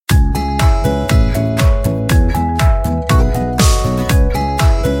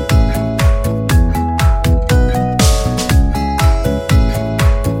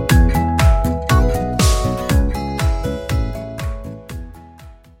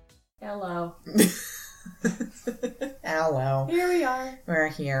Hello. Hello. Here we are. We're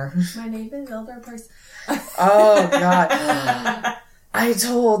here. My name is Elder Price. Oh, God. I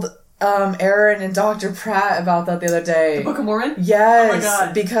told Aaron and Dr. Pratt about that the other day. The Book of Mormon? Yes. Oh, my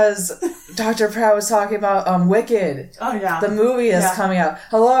God. Because Dr. Pratt was talking about Wicked. Oh, yeah. The movie that's coming out.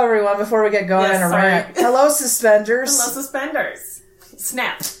 Hello, everyone, before we get going on a rant. Hello, suspenders. Hello, suspenders.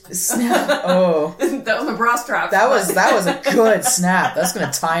 Snap. Snap. Oh. That was a bra strap. That was a good snap. That's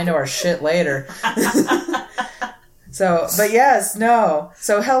going to tie into our shit later. So, but yes, no.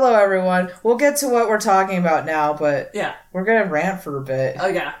 So, hello, everyone. We'll get to what we're talking about now, but we're going to rant for a bit. Oh,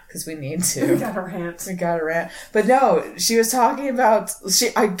 yeah. Because we need to. We got to rant. We got to rant. But no, she was talking about...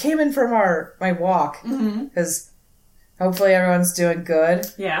 I came in from my walk. Because hopefully everyone's doing good.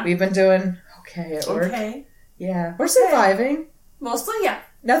 Yeah. We've been doing okay at work. Okay. Yeah. We're surviving. Mostly, yeah.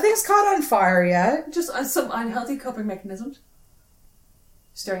 Nothing's caught on fire yet. Just some unhealthy coping mechanisms.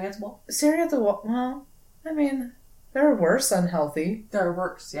 Staring at the wall. Staring at the wall. Well, I mean... There are worse unhealthy. There are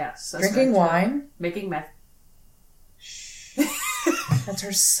worse, yes. Drinking wine. Making meth. Shh. That's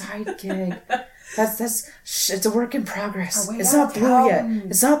her side gig. It's a work in progress. It's not blue yet.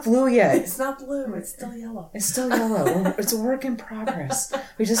 It's not blue yet. It's not blue. It's still yellow. It's still yellow. It's a work in progress.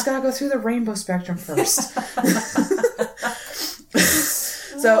 We just gotta go through the rainbow spectrum first.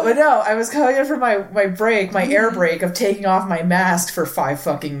 So, but no, I was coming in for my break, my air break of taking off my mask for 5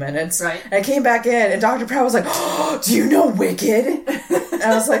 fucking minutes. Right. And I came back in, and Dr. Pratt was like, "Oh, do you know Wicked?" And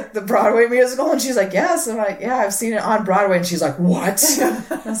I was like, "The Broadway musical?" And she's like, "Yes." And I'm like, "Yeah, I've seen it on Broadway." And she's like, "What?"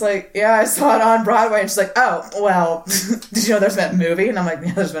 I was like, "Yeah, I saw it on Broadway." And she's like, "Oh, well, did you know there's been a movie?" And I'm like,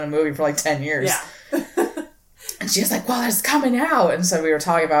 "Yeah, there's been a movie for like 10 years." Yeah. And she was like, "Well, it's coming out." And so we were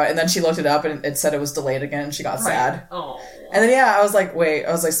talking about it, and then she looked it up, and it said it was delayed again, and she got sad. Oh. And then, I was like,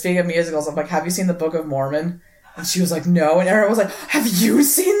 speaking of musicals, I'm like, "Have you seen the Book of Mormon?" And she was like, "No." And Erin was like, "Have you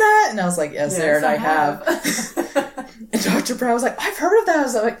seen that?" And I was like, yes Erin, I have. And Dr. Brown was like, "I've heard of that." I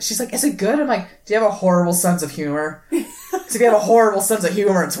was like, she's like, "Is it good?" I'm like, "Do you have a horrible sense of humor?" So if you have a horrible sense of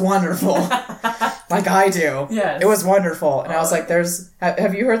humor, it's wonderful. Like I do. Yes. It was wonderful. And I was like,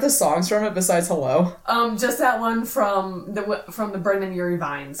 have you heard the songs from it besides Hello? Just that one from the Brendan Urie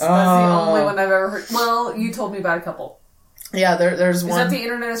Vines. That's the only one I've ever heard. Well, you told me about a couple. Yeah, there's one. Is that The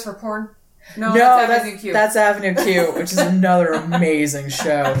Internet is for Porn? No, that's Avenue Q. That's Avenue Q, which is another amazing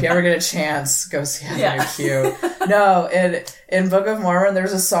show. If you ever get a chance, go see Avenue Q. No, in Book of Mormon,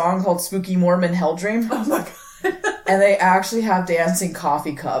 there's a song called Spooky Mormon Hell Dream. Oh my God. And they actually have dancing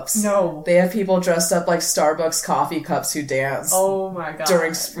coffee cups. No. They have people dressed up like Starbucks coffee cups who dance. Oh my God.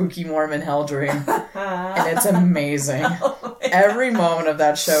 During Spooky Mormon Hell Dream. And it's amazing. Every moment of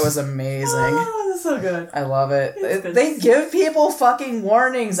that show is amazing. Oh, that's so good. I love it. They give people fucking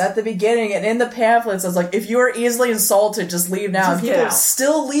warnings at the beginning, and in the pamphlets it's like, if you are easily insulted, just leave now. And people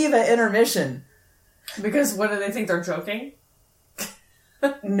still leave at intermission. Because what do they think? They're joking?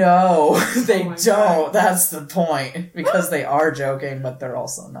 No, they don't. God. That's the point. Because they are joking, but they're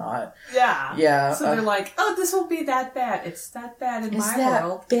also not. Yeah. Yeah. So they're like, oh, this won't be that bad. It's that bad in my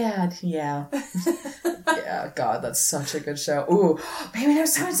world. Bad, yeah. Yeah, God, that's such a good show. Ooh, maybe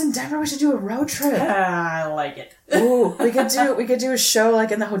next time it's in Denver, we should do a road trip. I like it. Ooh, we could do a show like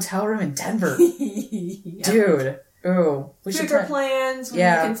in the hotel room in Denver. Yeah. Dude. Ooh. We should Future plans. We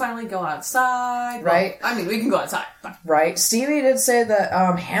can finally go outside. Right. Well, I mean, we can go outside. But... Right. Stevie did say that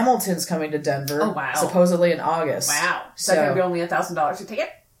Hamilton's coming to Denver. Oh, wow. Supposedly in August. Wow. Is that going to be only $1,000 a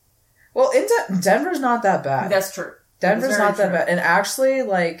ticket? Well, Denver's not that bad. That's true. Denver's not that bad. And actually,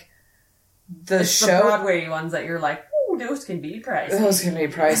 like, it's the Broadway ones that you're like, ooh, those can be pricey. Those can be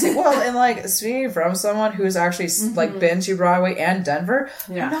pricey. Well, and like, speaking from someone who's actually like been to Broadway and Denver,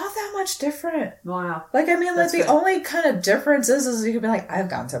 not that much different. Wow. Like, I mean, like, the only kind of difference is you could be like, I've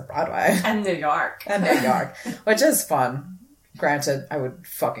gone to Broadway. And New York. Which is fun. Granted, I would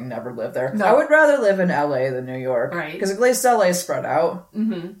fucking never live there. No. I would rather live in LA than New York. Right. Because at least LA is spread out.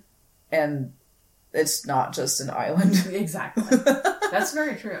 Mm-hmm. And it's not just an island. Exactly. That's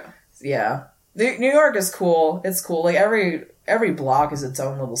very true. Yeah. New York is cool. It's cool. Like, every block is its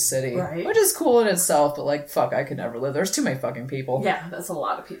own little city. Right. Which is cool in itself, but like, fuck, I could never live. There's too many fucking people. Yeah, that's a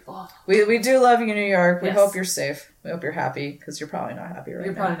lot of people. We do love you, New York. We hope you're safe. We hope you're happy, because you're probably not happy right now.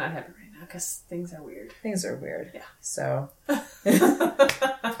 You're probably not happy right now, because things are weird. Things are weird. Yeah. So.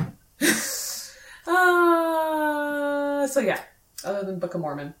 So yeah, other than Book of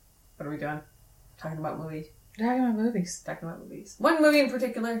Mormon, what are we doing? Talking about movies. Talking about movies. One movie in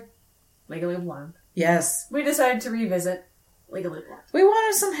particular, Legally Blonde. Yes. We decided to revisit Legally Blonde. We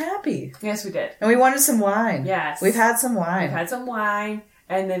wanted some happy. Yes, we did. And we wanted some wine. Yes. We've had some wine.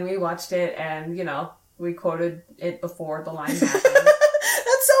 And then we watched it, and, we quoted it before the line happened.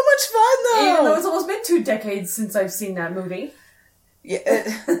 That's so much 2 decades since I've seen that movie. Yeah,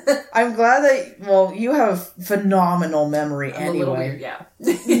 I'm glad that, well, you have phenomenal memory I'm anyway. a little weird, yeah.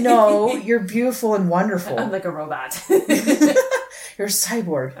 No, you're beautiful and wonderful. I'm like a robot. You're a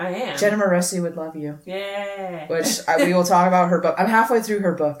cyborg. I am. Jenna Moreci would love you. Yeah. Which we will talk about her book. I'm halfway through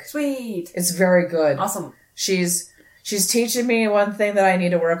her book. Sweet. It's very good. Awesome. She's teaching me one thing that I need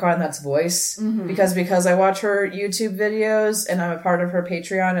to work on, that's voice. Mm-hmm. Because I watch her YouTube videos and I'm a part of her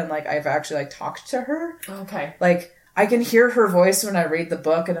Patreon and like I've actually like talked to her. Okay. Like I can hear her voice when I read the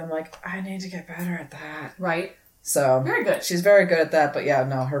book and I'm like, I need to get better at that. Right. So very good. She's very good at that, but yeah,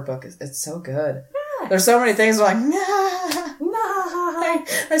 no, her book it's so good. Yeah. There's so many things where I'm like, nah.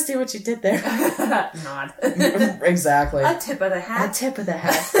 I see what you did there. Nod. Exactly. A tip of the hat. A tip of the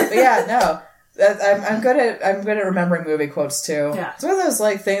hat. But yeah, no. I'm good at remembering movie quotes too. Yeah. It's one of those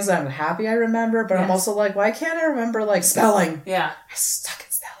like things that I'm happy I remember, but I'm also like, why can't I remember like spelling? Yeah. I suck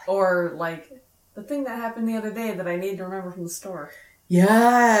at spelling. Or like the thing that happened the other day that I need to remember from the store.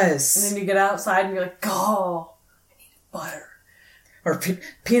 Yes. And then you get outside and you're like, oh, I need butter. Or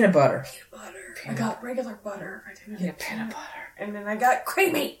peanut butter. Peanut butter. I got regular butter. I didn't get peanut butter. And then I got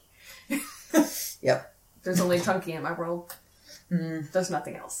creamy. Yep. There's only Chunky in my world. There's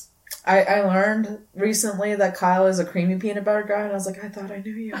nothing else. I learned recently that Kyle is a creamy peanut butter guy, and I was like, I thought I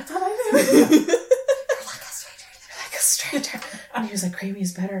knew you. I thought I knew you. You're like a stranger. You're like a stranger. And he was like, creamy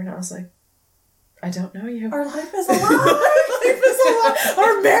is better, and I was like, I don't know you. Our life is a lie. Life is a lie.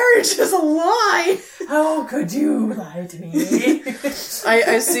 Our marriage is a lie. How could you lie to me?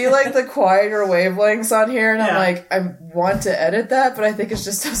 I see like the quieter wavelengths on here, and I'm like, I want to edit that, but I think it's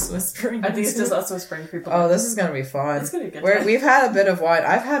just us whispering. I think it's just us whispering people. Oh, this is gonna be fun. It's gonna be good. We've had a bit of wine.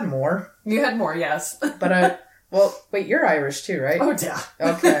 I've had more. You had more, yes. But well, wait, you're Irish too, right? Oh, yeah.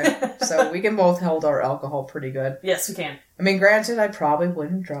 Okay, so we can both hold our alcohol pretty good. Yes, we can. I mean, granted, I probably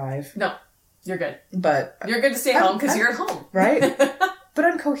wouldn't drive. No. You're good. But you're good to stay home because you're at home. Right? But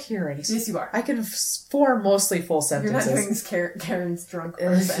I'm coherent. Yes, you are. I can form mostly full sentences. You're not doing this Karen's drunk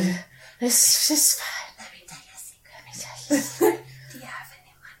person. It's just fine. Let me tell you a secret. Do you have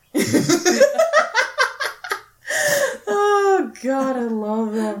any money? Oh, God, I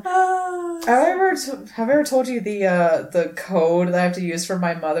love them. Have I ever told you the code that I have to use for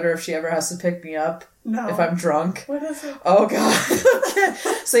my mother if she ever has to pick me up? No. If I'm drunk? What is it? Oh, God. Okay.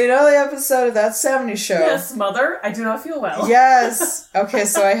 So you know the episode of That 70s Show? Yes, Mother, I do not feel well. Yes. Okay,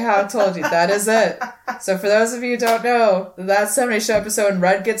 so I have told you. That is it. So for those of you who don't know, That 70s Show episode,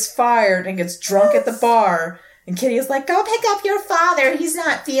 Red gets fired and gets drunk at the bar. And Kitty is like, go pick up your father. He's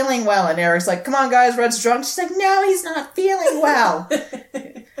not feeling well. And Eric's like, come on, guys. Red's drunk. She's like, no, he's not feeling well.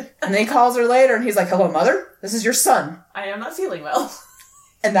 And then he calls her later and he's like, hello, Mother. This is your son. I am not feeling well.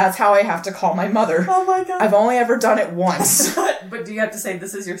 And that's how I have to call my mother. Oh, my God. I've only ever done it once. But do you have to say,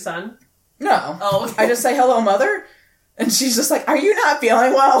 this is your son? No. Oh, okay. I just say, hello, Mother. And she's just like, are you not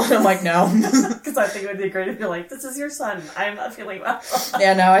feeling well? And I'm like, no. Because I think it would be great if you're like, this is your son. I am not feeling well.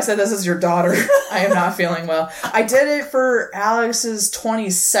 Yeah, no, I said, this is your daughter. I am not feeling well. I did it for Alex's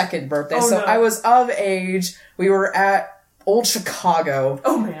 22nd birthday. Oh, so no. I was of age. We were at Old Chicago.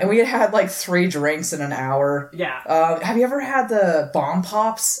 Oh, man. And we had like 3 drinks in an hour. Yeah. Have you ever had the Bomb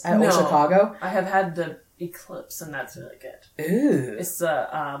Pops at Old Chicago? I have had the Eclipse, and that's really good. Ooh. It's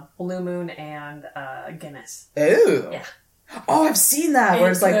the Blue Moon and Guinness. Ooh. Yeah. Oh, I've seen that.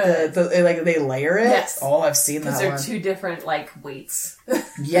 Where it's like good. like they layer it. Yes. Oh, I've seen that Because they're one. 2 different, like, weights.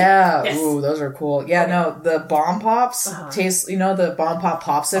 Yeah. Yes. Ooh, those are cool. Yeah, no, the Bomb Pops taste, you know, the Bomb Pop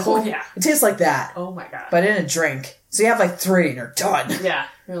popsicle? Oh, yeah. It tastes like that. Oh, my God. But in a drink. So you have like 3 and you're done. Yeah.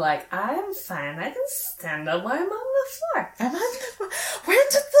 You're like, I'm fine. I can stand up while I'm on the floor. I'm on the floor. When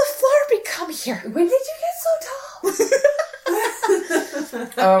did the floor become here? When did you get so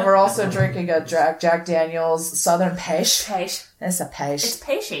tall? We're also drinking a Jack Daniel's Southern Peach. Peach. It's a peach. It's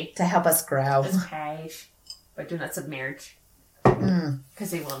peachy. To help us grow. It's peach. But do not submerge.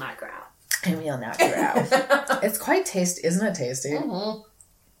 Because he will not grow. And we'll not grow. It's quite tasty. Isn't it tasty? Mm-hmm.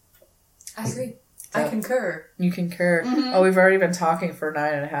 I agree. So, I concur. You concur. Mm-hmm. Oh, we've already been talking for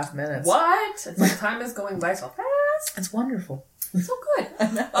 9.5 minutes. What? It's like time is going by so fast. It's wonderful. So good.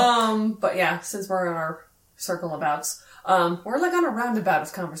 But yeah, since we're in our circle of bouts, we're like on a roundabout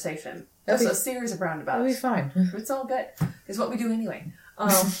of conversation. That's a series of roundabouts. It'll be fine. It's all good. It's what we do anyway. We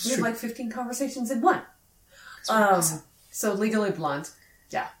have like 15 conversations in one. So Legally Blonde,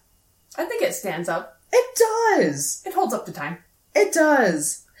 yeah. I think it stands up. It does. It holds up to time. It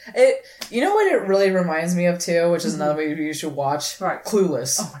does. You know what it really reminds me of too, which is another movie you should watch? Right.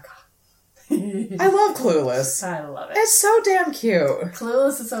 Clueless. Oh my God. I love Clueless. I love it. It's so damn cute.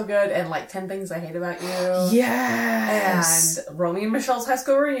 Clueless is so good, and like 10 Things I Hate About You. Yes. And Romy and Michelle's high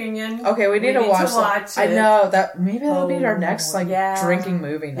school reunion. Okay, we need to watch that. I know that maybe that'll be our next drinking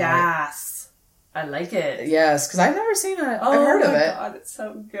movie night. Yes, I like it. Yes, because I've never seen it. I've heard of it. God, it's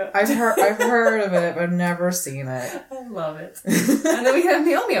so good. I've heard of it, but I've never seen it. I love it. And then we can have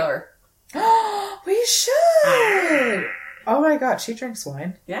Naomi over. We should. Oh my god, she drinks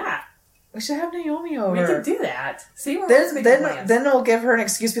wine. Yeah. We should have Naomi over. We could do that. See what then they'll give her an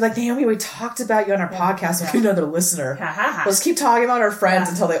excuse. Be like, Naomi, we talked about you on our podcast with another listener. Let's keep talking about our friends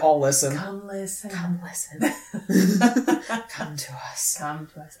until they all listen. Come listen. Come listen. Come to us. Come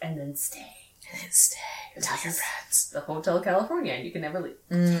to us. And then stay. Tell your friends. The Hotel California, and you can never leave.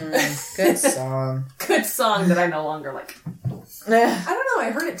 Good song. Good song that I no longer like. I don't know.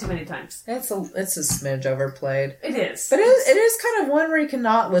 I heard it too many times. It's a smidge overplayed. It is. But it is kind of one where you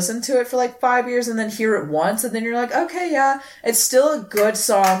cannot listen to it for like 5 years and then hear it once, and then you're like, okay, yeah, it's still a good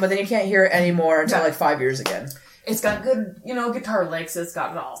song, but then you can't hear it anymore until like 5 years again. It's got good, guitar licks. It's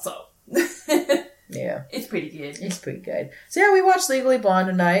got it also. Yeah. It's pretty good. It's pretty good. So yeah, we watched Legally Blonde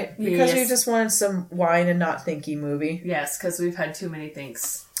tonight because we just wanted some wine and not thinky movie. Yes, because we've had too many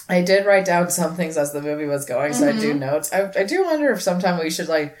things. I did write down some things as the movie was going, so I do notes. I do wonder if sometime we should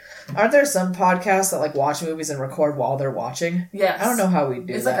aren't there some podcasts that watch movies and record while they're watching? Yes. I don't know how we do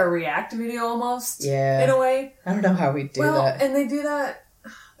that. It's like a react video almost. Yeah. In a way. I don't know how we do that. And they do that.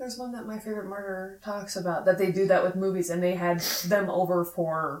 There's one that My Favorite Murder talks about, that they do that with movies, and they had them over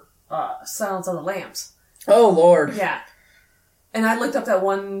for Silence of the Lambs. Oh, Lord. Yeah. And I looked up that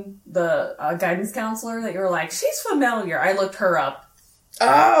one, the guidance counselor that you were like, she's familiar. I looked her up.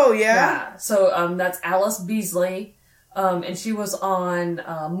 Oh, yeah? So that's Alice Beasley. And she was on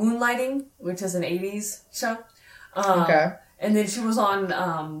Moonlighting, which is an 80s show. Okay. And then she was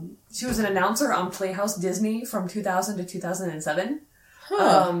on, she was an announcer on Playhouse Disney from 2000 to 2007.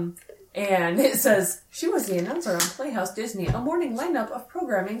 Huh. And it says, she was the announcer on Playhouse Disney, a morning lineup of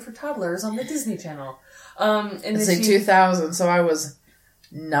programming for toddlers on the Disney Channel. And it's like 2000, so I was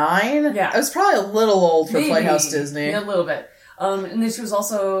 9? Yeah. I was probably a little old for Playhouse Disney. Yeah, a little bit. And then she was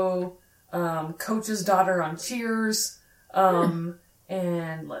also Coach's daughter on Cheers. And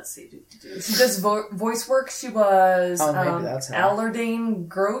let's see. She does voice work. She was maybe that's how. Allerdane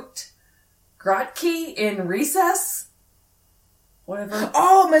Grotke in Recess. Whatever.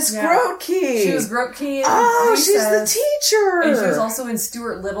 Oh, Miss Grotke. She was Grotke in Recess. She's the teacher. And she was also in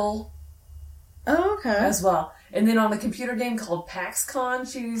Stuart Little. Oh, okay. As well. And then on the computer game called PAX-Con,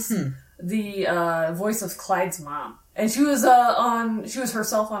 she's the voice of Clyde's mom. And she was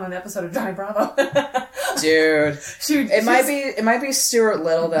herself on an episode of Johnny Bravo. Dude. It might be Stuart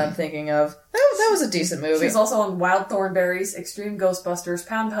Little that I'm thinking of. That was a decent movie. She's also on Wild Thornberrys, Extreme Ghostbusters,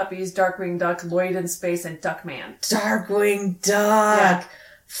 Pound Puppies, Darkwing Duck, Lloyd in Space, and Duckman. Darkwing Duck! Yeah.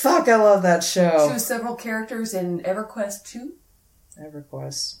 Fuck, I love that show. She was several characters in EverQuest 2.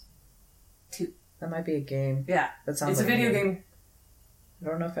 EverQuest 2. That might be a game. Yeah. That sounds it's like a video game. I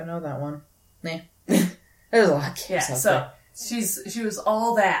don't know if I know that one. Nah. There's a lot of games out so she was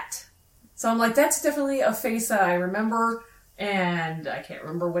all that. So I'm like, that's definitely a face that I remember, and I can't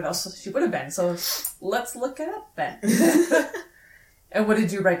remember what else she would have been. So let's look it up then. And what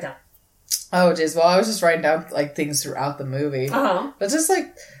did you write down? Oh, jeez. Well, I was just writing down things throughout the movie. But just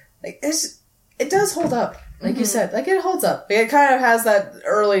it does hold up. Like you said, it holds up. It kind of has that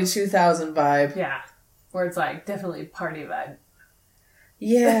early 2000 vibe. Yeah. Where it's definitely party vibe.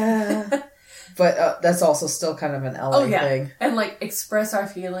 Yeah. But that's also still kind of an LA thing. And express our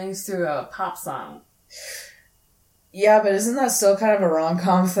feelings through a pop song. Yeah, but isn't that still kind of a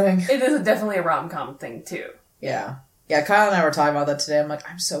rom-com thing? It is definitely a rom-com thing too. Yeah. Yeah, Kyle and I were talking about that today. I'm like,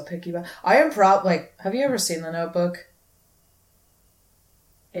 I'm so picky about... I am have you ever seen The Notebook?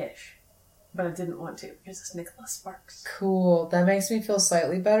 Ish. But I didn't want to because it's Nicholas Sparks. Cool. That makes me feel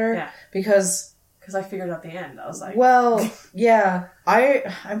slightly better. Yeah. Because I figured out the end. I was like... Well, yeah.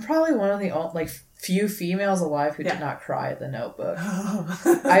 I'm probably one of the few females alive who did not cry at The Notebook.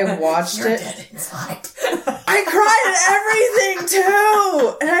 I watched You're it. Dead inside. I cried at everything,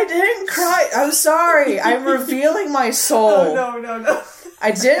 too! And I didn't cry. I'm sorry. I'm revealing my soul. Oh, no.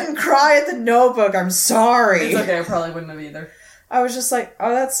 I didn't cry at The Notebook. I'm sorry. It's okay. I probably wouldn't have either. I was just like,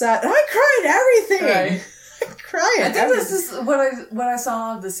 oh, that's sad. And I cried at everything. Right. I think this is what I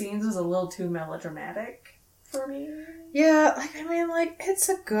saw of the scenes was a little too melodramatic for me. Yeah, it's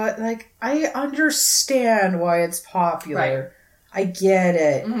a good, I understand why it's popular. Right. I get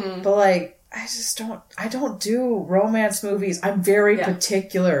it. Mm-hmm. But, I don't do romance movies. I'm very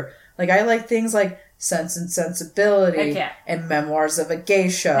particular. I like things like Sense and Sensibility, Heck yeah. and Memoirs of a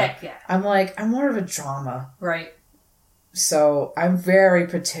Geisha. Heck yeah. I'm like, I'm more of a drama. Right. So I'm very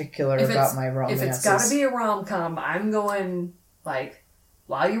particular about my romances. If it's got to be a rom-com, I'm going, like,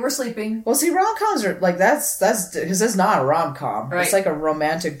 while you were sleeping. Well, see, rom-coms are, like, that's, because it's not a rom-com. Right. It's like a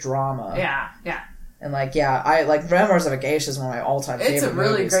romantic drama. Yeah, yeah. And, like, yeah, I, like, Memoirs of a Geisha is one of my all-time favorite movies. It's a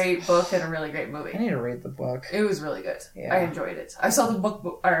really great book and a really great movie. I need to read the book. It was really good. Yeah. I enjoyed it. I saw the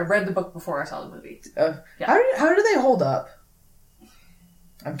book, I read the book before I saw the movie. Yeah. How do they hold up?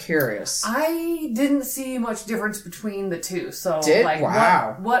 I'm curious. I didn't see much difference between the two, so like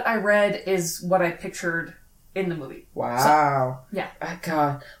wow. what I read is what I pictured in the movie. Wow. So, yeah. Oh,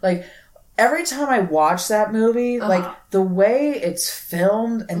 God. Like, every time I watch that movie, like, the way it's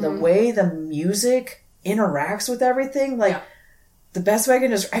filmed and the way the music interacts with everything, like, the best way I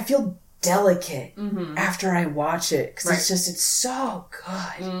can just, I feel delicate after I watch it, because it's so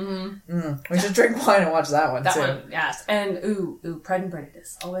good. We should drink wine and watch that one, that too. One, yes. And, Pride and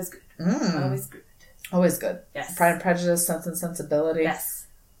Prejudice. Always good. Always good. Always good. Yes. Pride and Prejudice, Sense and Sensibility. Yes.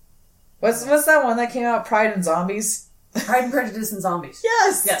 What's that one that came out? Pride and Zombies? Pride and Prejudice and Zombies.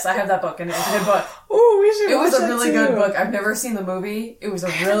 Yes! Yes, I have that book, and it's a good book. Ooh, we should watch It was a that really too. good book. I've never seen the movie. It was a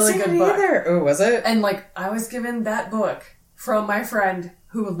really good book. Either. Ooh, was it? And, like, I was given that book from my friend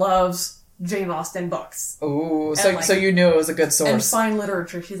who loves Jane Austen books. Ooh, like, so you knew it was a good And source. fine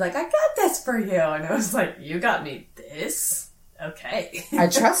literature. She's like, I got this for you. And I was like, you got me this? Okay. I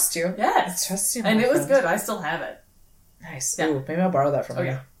trust you. Yes. I trust you, And my it was friend. good. I still have it. Nice. Yeah. Ooh, maybe I'll borrow that from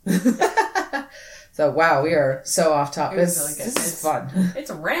you. Yeah. So, wow, we are so off topic. It was really good. This is fun. It's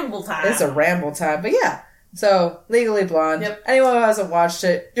a ramble time. It's a ramble time. But yeah, so Legally Blonde. Yep. Anyone who hasn't watched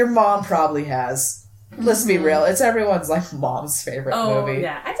it, your mom probably has. Let's be real. It's everyone's, like, mom's favorite movie. Oh,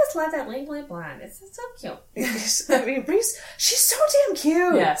 yeah. I just love that Legally Blonde. It's so cute. I mean, Reese, she's so damn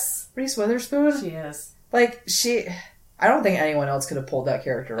cute. Yes. Reese Witherspoon. She is. Like, I don't think anyone else could have pulled that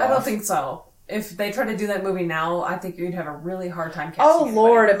character off. I don't think so. If they try to do that movie now, I think you'd have a really hard time casting Oh, anybody.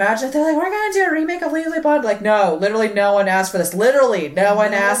 Lord, imagine if they're like, we're going to do a remake of Legally Blonde. Like, no, literally no one asked for this. Literally, no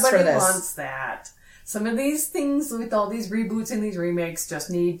one asked for Nobody this. wants that. Some of these things with all these reboots and these remakes just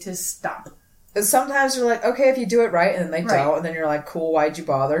need to stop. And sometimes you're like, okay, if you do it right, and then they Right. don't, and then you're like, cool, why'd you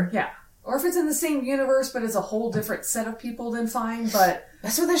bother? Yeah. Or if it's in the same universe, but it's a whole different set of people, then fine, but...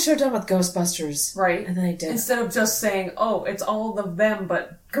 That's what they should have done with Ghostbusters. Right. And then they did. Instead of just saying, oh, it's all of them,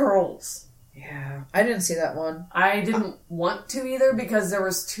 but girls. Yeah. I didn't see that one. I didn't want to either, because there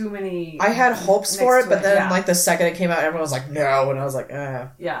was too many... I had hopes for next it, to but then, yeah. like, the second it came out, everyone was like, no, and I was like,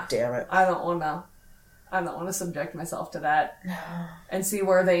 Yeah. damn it. I don't want to subject myself to that. And see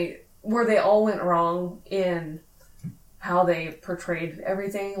where they all went wrong in how they portrayed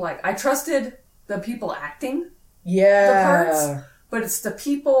everything. Like, I trusted the people acting Yeah. the parts, but it's the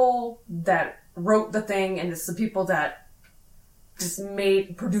people that wrote the thing, and it's the people that just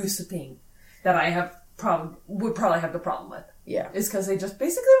produce the thing that I would probably have the problem with. Yeah. Is because they just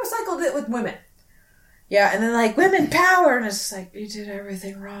basically recycled it with women. Yeah, and then, like, women power, and it's just like, you did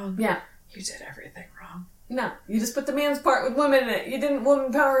everything wrong. Yeah. You did everything wrong. No, you just put the man's part with women in it. You didn't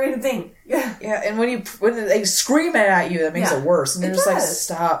woman power anything. Yeah. Yeah, and when they scream it at you, that makes it worse. And It you're just like, does.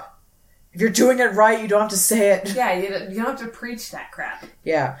 stop. If you're doing it right, you don't have to say it. Yeah, you don't have to preach that crap.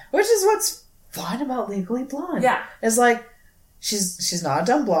 Yeah, which is what's fun about Legally Blonde. Yeah. It's like, she's not a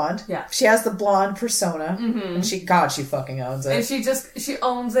dumb blonde. Yeah. She has the blonde persona. Mm-hmm. And she fucking owns it. And she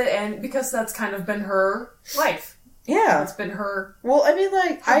owns it, and because that's kind of been her life. Yeah. It's been her... Well, I mean,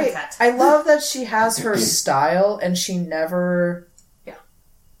 like, habitat. I love that she has her style, and she never...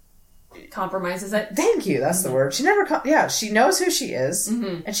 compromises it. Thank you, that's the word. She never... she knows who she is,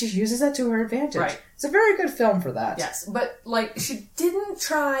 and she uses that to her advantage. Right. It's a very good film for that. Yes, but, like, she didn't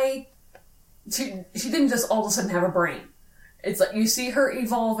try... She didn't just all of a sudden have a brain. It's like, you see her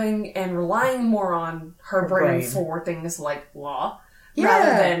evolving and relying more on her brain for things like law,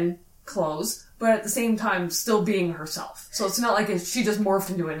 rather than clothes, but at the same time still being herself. So it's not like she just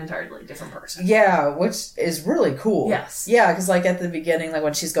morphed into an entirely different person. Yeah, which is really cool. Yes. Yeah, because, like, at the beginning, like,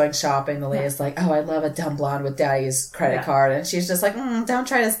 when she's going shopping, the lady's like, oh, I love a dumb blonde with daddy's credit card. And she's just like, don't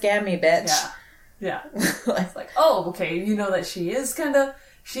try to scam me, bitch. Yeah. It's like, oh, okay, you know that she is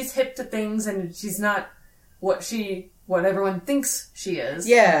she's hip to things, and she's not what everyone thinks she is.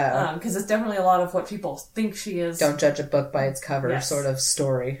 Yeah. Because it's definitely a lot of what people think she is. Don't judge a book by its cover sort of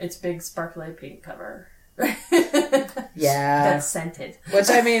story. It's big, sparkly pink cover. Yeah. That's scented. Which,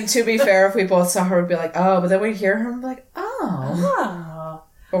 I mean, to be fair, if we both saw her, we'd be like, oh, but then we hear her and be like, oh. Oh.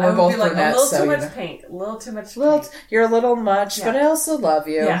 But I we're would both be like, brunettes, a little so, too you much know. pink. A little too much pink. You're a little much, but I also love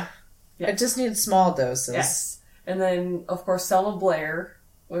you. Yeah. I just need small doses. Yes. And then, of course, Selma Blair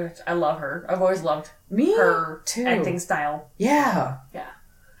which I love her. I've always loved Me her too. acting style. Yeah. Yeah.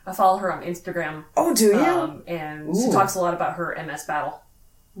 I follow her on Instagram. Oh, do you? And she talks a lot about her MS battle.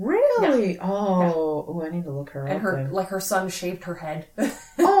 Really? Yeah. Oh, I need to look her up. And her, then. like, her son shaved her head.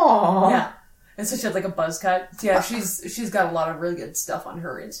 Oh. Yeah. And so she had, like, a buzz cut. Yeah, she's got a lot of really good stuff on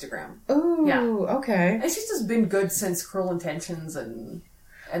her Instagram. Ooh, yeah. Okay. And she's just been good since Cruel Intentions and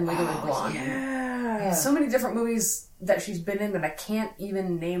Legally Blonde. Yeah. So many different movies that she's been in that I can't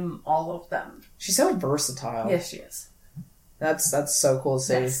even name all of them. She's so versatile. Yes, she is. That's so cool to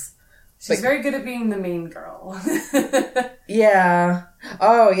see. Yes. She's very good at being the mean girl. Yeah.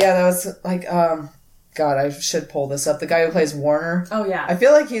 Oh, yeah, that was like, God, I should pull this up. The guy who plays Warner. Oh, yeah. I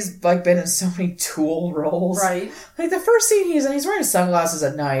feel like he's, like, been in so many Tool roles. Right. Like, the first scene he's in, he's wearing sunglasses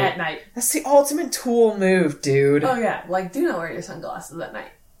at night. At night. That's the ultimate Tool move, dude. Oh, yeah. Like, do not wear your sunglasses at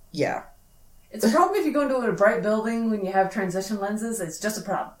night. Yeah. It's a problem if you go into a bright building when you have transition lenses. It's just a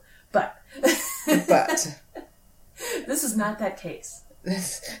problem. But. This is not that case.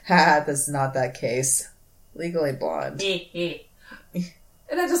 This is not that case. Legally Blonde.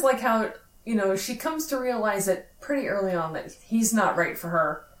 And I just like how, you know, she comes to realize it pretty early on that he's not right for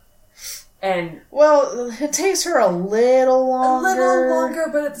her. And well, it takes her a little longer.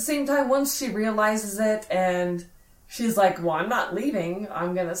 But at the same time, once she realizes it and she's like, well, I'm not leaving.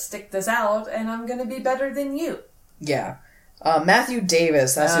 I'm going to stick this out and I'm going to be better than you. Yeah. Matthew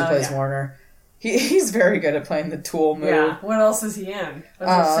Davis, that's who plays Warner. He's very good at playing the Tool move. Yeah. What else is he in? What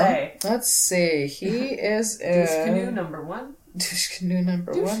does it say? Let's see. He is in... Douche Canoe number 1. Douche Canoe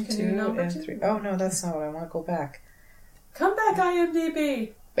number Douche 1, Canoe 2, number and 2. 3. Oh, no, that's not what I want. Go back. Come back,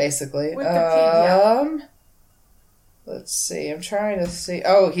 IMDb. Basically. Wikipedia. Let's see. I'm trying to see.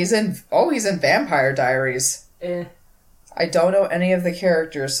 He's in Vampire Diaries. I don't know any of the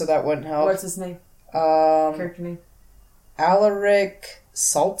characters, so that wouldn't help. What's his name? Character name? Alaric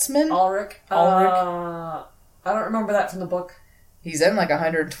Saltzman? Ulrich. I don't remember that from the book. He's in like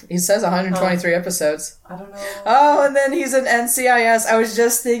 100... He says 123 episodes. I don't know. Oh, and then he's in NCIS. I was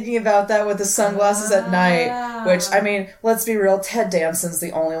just thinking about that with the sunglasses at night. Which, I mean, let's be real. Ted Danson's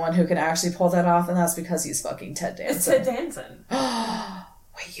the only one who can actually pull that off, and that's because he's fucking Ted Danson. It's Ted Danson.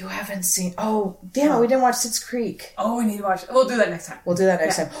 Wait, you haven't seen... Oh, damn it, we didn't watch Schitt's Creek. Oh, we need to watch... We'll do that next time. We'll do that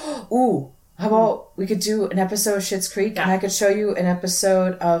next time. Ooh, how about we could do an episode of Schitt's Creek, and I could show you an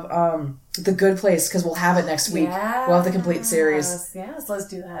episode of The Good Place, because we'll have it next week. Yes. We'll have the complete series. Yes, let's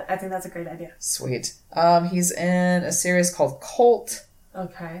do that. I think that's a great idea. Sweet. He's in a series called Cult.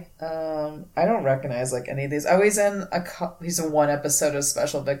 Okay. I don't recognize like any of these. Oh, he's in one episode of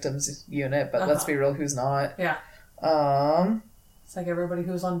Special Victims Unit, but let's be real, who's not? Yeah. It's like everybody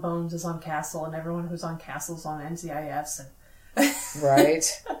who's on Bones is on Castle, and everyone who's on Castle's on NCIS.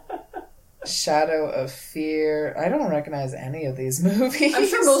 Right. Shadow of Fear. I don't recognize any of these movies. I'm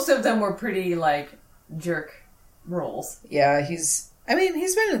sure most of them were pretty, like, jerk roles. Yeah, he's been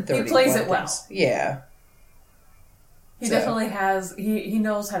in 30. He plays it well. Yeah. He definitely has, he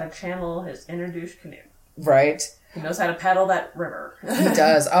knows how to channel his inner douche canoe. Right. He knows how to paddle that river. He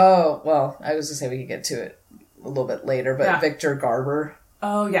does. Oh, well, I was going to say we could get to it a little bit later, but Victor Garber.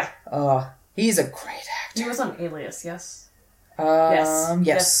 Oh, yeah. He's a great actor. He was on Alias, yes?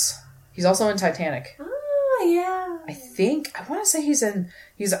 Yes. He's also in Titanic. Oh, yeah. I want to say he's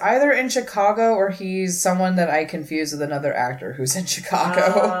either in Chicago or he's someone that I confuse with another actor who's in Chicago.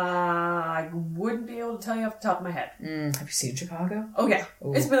 I wouldn't be able to tell you off the top of my head. Have you seen Chicago? Oh, yeah.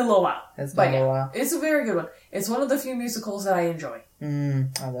 Ooh. It's been a little while. It's been a little while. It's a very good one. It's one of the few musicals that I enjoy.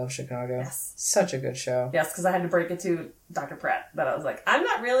 I love Chicago. Yes. Such a good show. Yes, because I had to break it to Dr. Pratt. That I was like, I'm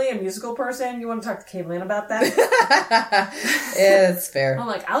not really a musical person. You want to talk to Caitlin about that? Yeah, it's fair. I'm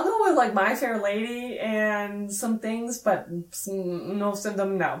like, I'll go with like My Fair Lady and some things, but most of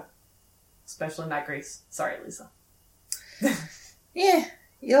them, no. Especially not Grease. Sorry, Lisa. Yeah,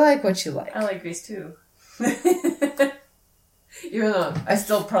 you like what you like. I like Grease too. Even though I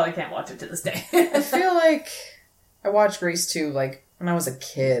still probably can't watch it to this day. I feel like I watched Grease too, like, when I was a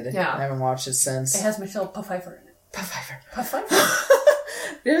kid. Yeah. I haven't watched it since. It has Michelle Pfeiffer in it. Pfeiffer.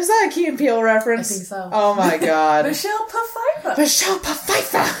 Is that a Key and Peele reference? I think so. Oh my god. Michelle Pfeiffer. Michelle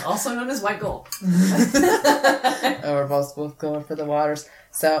Pfeiffer. Also known as White Gold. We're both going for the waters.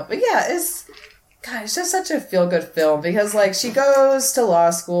 So, but yeah, it's just such a feel-good film because, like, she goes to law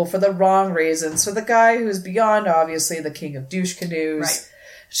school for the wrong reasons. For the guy who's beyond, obviously, the king of douche canoes. Right.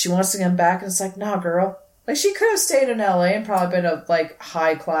 She wants to get him back, and it's like, nah, girl. Like, she could have stayed in LA and probably been a, like,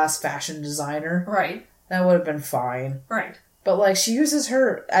 high-class fashion designer. Right. That would have been fine. Right. But, like, she uses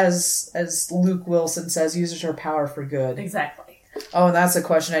her, as Luke Wilson says, uses her power for good. Exactly. Oh, and that's a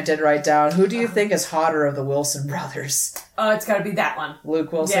question I did write down. Who do you think is hotter of the Wilson brothers? It's got to be that one.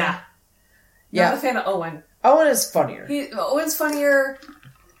 Luke Wilson? Yeah. Not a fan of Owen. Owen is funnier. Owen's funnier.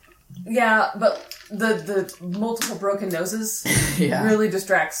 Yeah, but the multiple broken noses really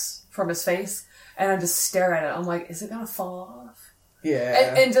distracts from his face. And I just stare at it. I'm like, is it going to fall off?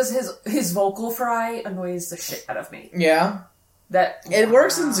 Yeah. And just his vocal fry annoys the shit out of me. Yeah. It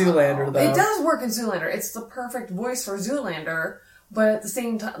works in Zoolander, though. It does work in Zoolander. It's the perfect voice for Zoolander. But at the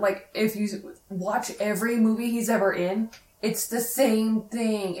same time, like, if you watch every movie he's ever in, it's the same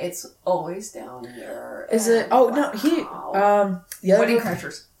thing. It's always down here. Is it? Oh, no. The other Wedding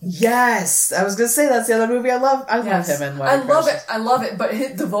Crashers. Yes! I was going to say that's the other movie I love. I love him in Wedding Crashers. I love it.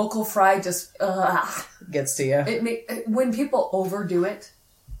 But the vocal fry just... gets to you. When people overdo it,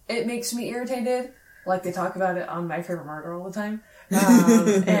 it makes me irritated. Like, they talk about it on My Favorite Murder all the time.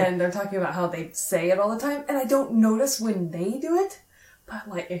 And they're talking about how they say it all the time. And I don't notice when they do it. But,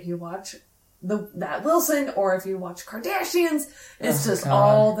 like, if you watch that Wilson or if you watch Kardashians, it's just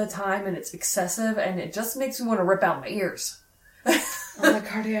all the time and it's excessive. And it just makes me want to rip out my ears. Well, the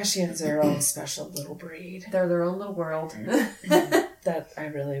Kardashians are their own special little breed. They're their own little world. That I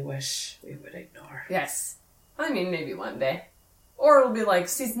really wish we would ignore. Yes. I mean, maybe one day. Or it'll be like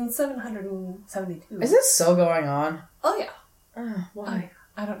season 772. Is it still going on? Oh, yeah. Why?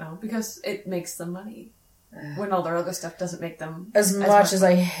 I don't know. Because it makes them money. When all their other stuff doesn't make them... As much as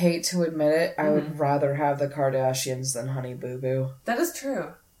I hate to admit it, I would rather have the Kardashians than Honey Boo Boo. That is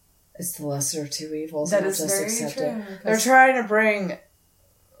true. It's the lesser of two evils. That is very true. They're trying to bring...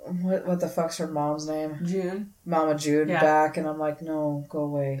 What the fuck's her mom's name? June. Mama June back, and I'm like, no, go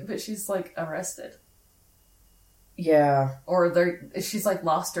away. But she's, like, arrested. Yeah. Or she's, like,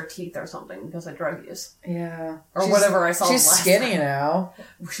 lost her teeth or something because of drug use. Yeah. Or whatever I saw She's last skinny time. now.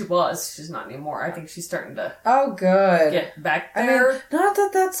 She was. She's not anymore. I think she's starting to... Oh, good. Get back there. I mean, not that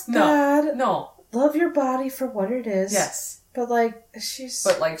that's bad. No. Love your body for what it is. Yes. But, like, she's...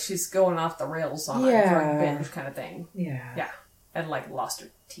 But, like, she's going off the rails on a drug binge kind of thing. Yeah. Yeah. And, like, lost her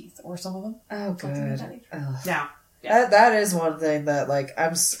teeth or some of them. Oh, good. Yeah. That is one thing that, like,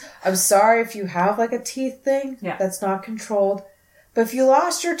 I'm sorry if you have, like, a teeth thing that's not controlled. But if you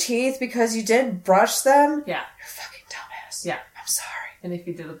lost your teeth because you didn't brush them, you're a fucking dumbass. Yeah. I'm sorry. And if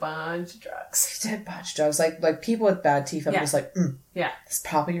you did a bunch of drugs. If you did a bunch of drugs. Like people with bad teeth, I'm just like, yeah, it's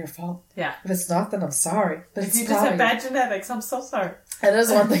probably your fault. Yeah. If it's not, then I'm sorry. But if you just have bad genetics, I'm so sorry. It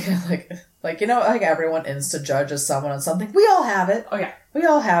is one thing I like, you know, like everyone insta-judges someone on something. We all have it. Oh, yeah. We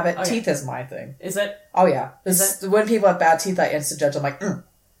all have it. Teeth is my thing. Is it? Oh, yeah. When people have bad teeth, I insta-judge. I'm like,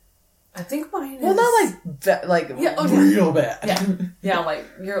 I think mine is... Well, not real bad. Yeah. Yeah, like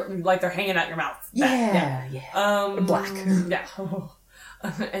they're hanging out your mouth. Yeah. Black. Yeah.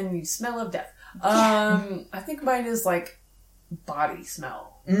 And you smell of death. I think mine is like body smell.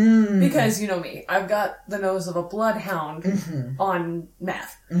 Because you know me, I've got the nose of a bloodhound on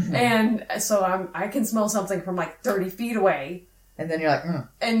meth. And so I can smell something from like 30 feet away. And then you're like,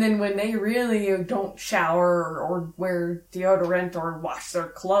 And then when they really don't shower or wear deodorant or wash their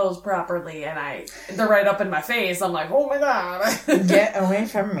clothes properly and they're right up in my face, I'm like, oh my God. Get away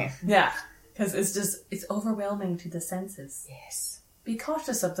from me. Yeah. Because it's overwhelming to the senses. Yes. Be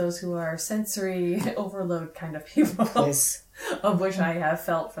cautious of those who are sensory overload kind of people. Please. Of which I have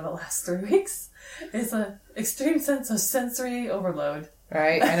felt for the last 3 weeks. It's an extreme sense of sensory overload.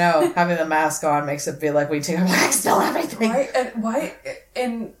 Right? I know. Having the mask on makes it feel like we take I smell everything. Right?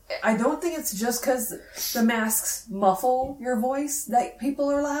 And I don't think it's just because the masks muffle your voice that people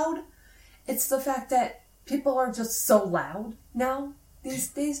are loud. It's the fact that people are just so loud now these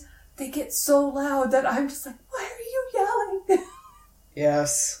days. They get so loud that I'm just like, why are you yelling?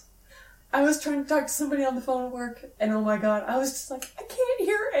 Yes. I was trying to talk to somebody on the phone at work, and oh my God, I was just like, I can't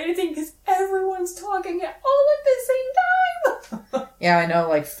hear anything because everyone's talking all at the same time. Yeah, I know,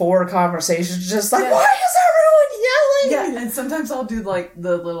 like 4 conversations, just like, why is everyone yelling? Yeah, and sometimes I'll do like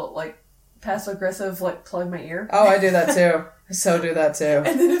the little, like, passive aggressive, like, plug my ear. Oh, I do that too. I so do that too.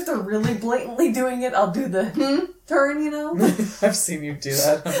 And then if they're really blatantly doing it, I'll do the turn, you know? I've seen you do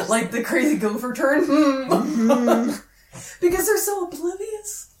that. Like the crazy gopher turn. Because they're so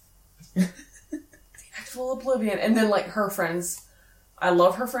oblivious. The actual oblivion. And then, like, her friends. I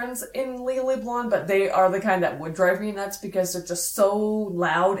love her friends in Legally Blonde, but they are the kind that would drive me nuts because they're just so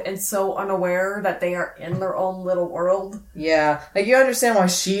loud and so unaware that they are in their own little world. Yeah. Like, you understand why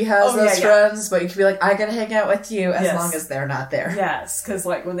she has those friends, but you can be like, I can hang out with you as long as they're not there. Yes, because,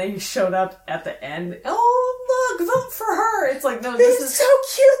 like, when they showed up at the end, oh, look, vote for her. It's like, no, this is so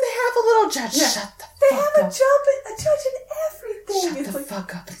cute. They have a little judge. Yeah. Shut the They have a judge in everything. Shut It's the like,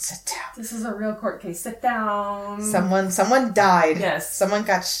 fuck up and sit down. this is a real court case. Sit down. Someone died. Yes. Someone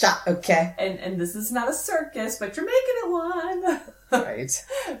got shot, okay? And this is not a circus, but you're making it one. Right.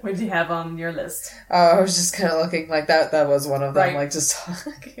 What do you have on your list? I was just kind of looking like that. That was one of them. Right. Like, just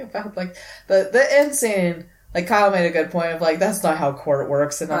talking about, like, the end scene. Like, Kyle made a good point of, like, that's not how court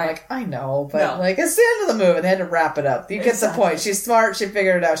works. And I'm Right. like, I know. But, No. like, it's the end of the movie. And they had to wrap it up. You get the Exactly. point. She's smart. She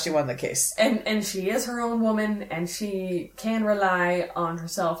figured it out. She won the case. And she is her own woman, and she can rely on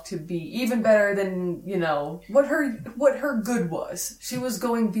herself to be even better than, you know, what her good was. She was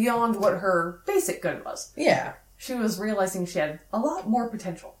going beyond what her basic good was. Yeah. She was realizing she had a lot more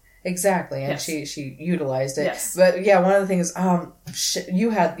potential. Exactly, and Yes. she utilized it. Yes. But yeah, one of the things, you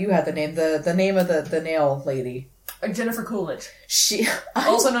had the name, the name of the nail lady. Jennifer Coolidge, She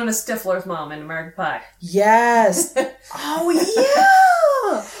also known as Stifler's mom in American Pie. Yes. Oh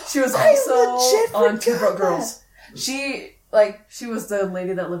yeah. She was I also legit on Two forgot Broke Girls. She was the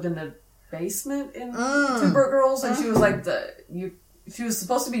lady that lived in the basement in Two Broke Girls, and she was like she was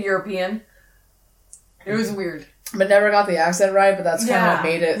supposed to be European. It was weird. But never got the accent right, but that's kind of what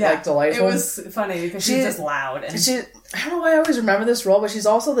made it like delightful. It was funny because she was just loud. And I don't know why I always remember this role, but she's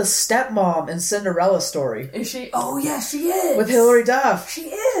also the stepmom in Cinderella Story. is she? Oh yeah, she is With Hilary Duff. She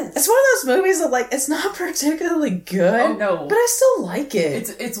is. It's one of those movies that, like, it's not particularly good. Oh, no. But I still like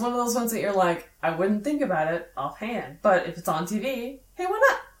it. It's one of those ones that you're like, I wouldn't think about it offhand, but if it's on TV, hey, why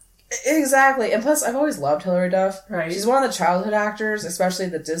not? Exactly. And plus, I've always loved Hilary Duff. Right. She's one of the childhood actors, especially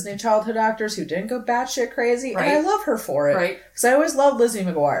the Disney childhood actors who didn't go batshit crazy. Right. And I love her for it. Right. Because I always loved Lizzie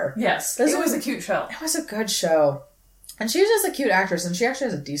McGuire. Yes, This it was is- a cute show. It was a good show. And she's just a cute actress, and she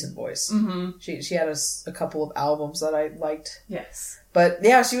actually has a decent voice. Mm-hmm. She had a couple of albums that I liked. Yes. But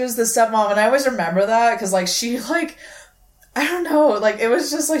yeah, she was the stepmom, and I always remember that, because, like, she, like, I don't know, like, it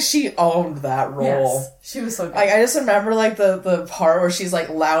was just, like, she owned that role. Yes. She was so good. Like, I just remember, like, the part where she's, like,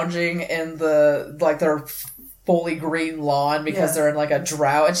 lounging in their fully green lawn because Yes. they're in, like, a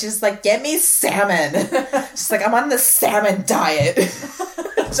drought, and she's like, get me salmon. She's like, I'm on the salmon diet.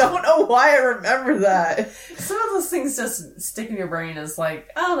 Don't know why I remember that. Some of those things just stick in your brain as like,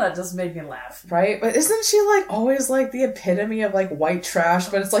 oh, that just made me laugh. Right? But isn't she, like, always, like, the epitome of, like, white trash,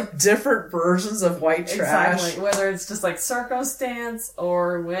 but it's, like, different versions of white trash? Exactly. Whether it's just like circumstance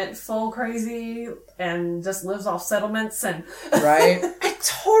or went full crazy and just lives off settlements and Right? I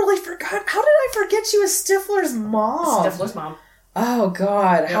totally forgot. How did I forget she was Stifler's mom? Stifler's mom. Oh,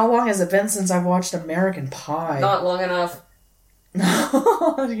 God. How long has it been since I've watched American Pie? Not long enough.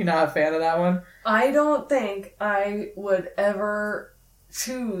 You're not a fan of that one? I don't think I would ever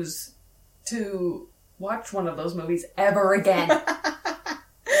choose to watch one of those movies ever again.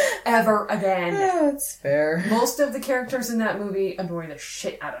 Ever again. Yeah, that's fair. Most of the characters in that movie annoy the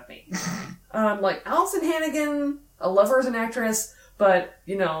shit out of me. Like Allison Hannigan, I love her as an actress, but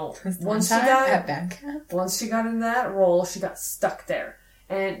you know, once she got in that role, she got stuck there.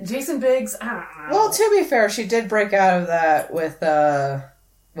 And Jason Biggs, I don't know. Well, to be fair, she did break out of that with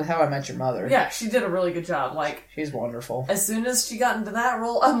How I Met Your Mother. Yeah, she did a really good job. Like, She's wonderful. as soon as she got into that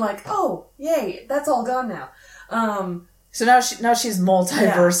role, I'm like, oh, yay, that's all gone now. So now she's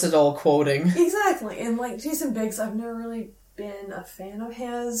multi-versatile quoting. Exactly. And like Jason Biggs, I've never really been a fan of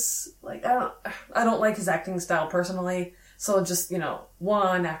his. Like, I don't like his acting style personally. So just, you know,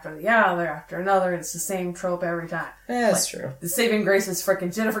 one after the other after another, and it's the same trope every time. Yeah, that's true. The saving grace is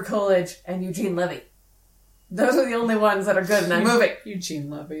frickin' Jennifer Coolidge and Eugene Levy. Those are the only ones that are good in that movie. Eugene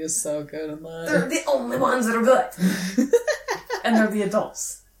Levy is so good in that. They're the only ones that are good. And they're the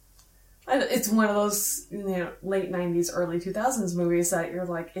adults. And it's one of those, you know, late 90s, early 2000s movies that you're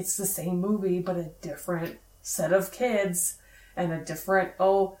like, it's the same movie, but a different set of kids and a different,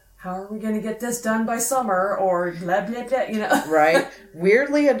 how are we going to get this done by summer? Or blah, blah, blah, you know? Right.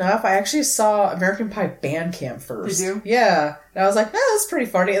 Weirdly enough, I actually saw American Pie Band Camp first. Did you? Yeah. And I was like, that's pretty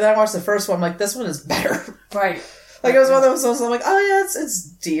funny. And then I watched the first one. I'm like, this one is better. Right. Like, it was one of those ones I'm like, oh yeah, it's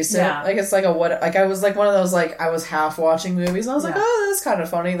decent. Yeah. Like, it's like I was like one of those, like, I was half watching movies, and I was like, oh, that's kind of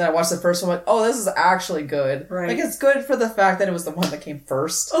funny. And then I watched the first one, like, oh, this is actually good. Right. Like, it's good for the fact that it was the one that came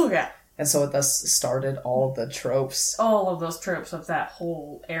first. Oh, yeah. And so it thus started all of the tropes. All of those tropes of that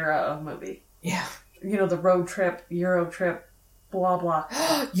whole era of movie. Yeah. You know, the road trip, Euro trip, blah, blah.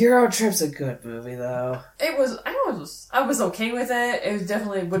 Euro Trip's a good movie, though. I was okay with it. It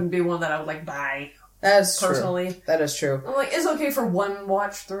definitely wouldn't be one that I would, like, buy. That's personally. True. That is true. I'm like, it's okay for one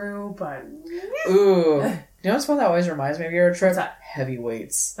watch through, but... Ooh. You know what's one that always reminds me of Euro Trip? What's that?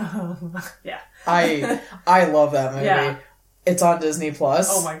 Heavyweights. Yeah. I love that movie. Yeah. It's on Disney Plus.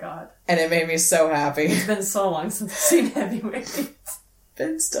 Oh my god. And it made me so happy. It's been so long since I've seen Heavyweights.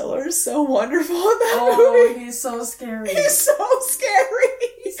 Ben Stiller is so wonderful in that Oh, movie. he's so scary. He's so scary.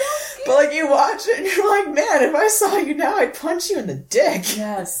 He's so scary. But like you watch it and you're like, man, if I saw you now, I'd punch you in the dick.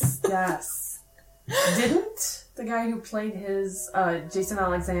 Yes, yes. Didn't the guy who played his Jason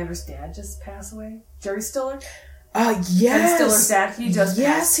Alexander's dad just pass away? Jerry Stiller? Yes. Ben Stiller's dad, he just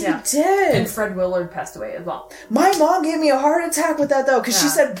Yes, passed. he did. And Fred Willard passed away as well. My mom gave me a heart attack with that though, because she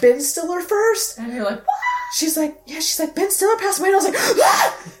said Ben Stiller first. And you're like, what? She's like, Ben Stiller passed away, and I was like,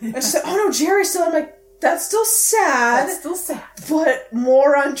 ah! And she said, oh no, Jerry Stiller. I'm like, that's still sad. That's still sad. But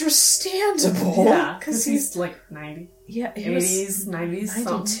more understandable. Yeah, because he's like 90. Yeah, he 80s, was 90s,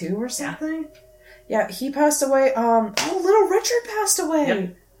 92 or something. Yeah, he passed away. Little Richard passed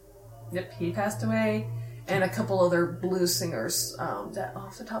away. Yep, he passed away. And a couple other blues singers that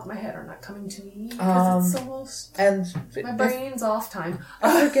off the top of my head are not coming to me because it's almost my brain's off time.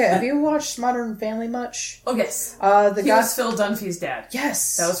 I forget. Have you watched Modern Family much? Oh yes, he was Phil Dunphy's dad.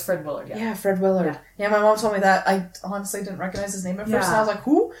 Yes, that was Fred Willard. Yeah, Fred Willard. Yeah, my mom told me that. I honestly didn't recognize his name at first, and I was like,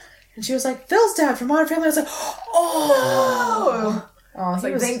 who? And she was like, Phil's dad from Modern Family. I was like, oh. No. It's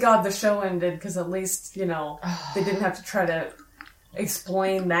like, thank God the show ended because at least they didn't have to try to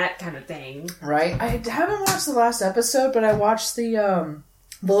explain that kind of thing. Right. I haven't watched the last episode, but I watched the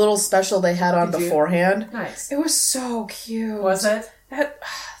little special they had on beforehand. Nice. It was so cute. Was it?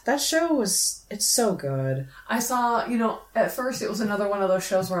 That show it's so good. I saw, at first it was another one of those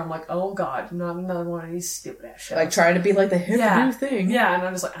shows where I'm like, oh God, not another one of these stupid ass shows. Like trying to be like the hip new thing. Yeah, and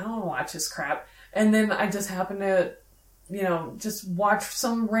I'm just like, I don't want to watch this crap. And then I just happened to just watch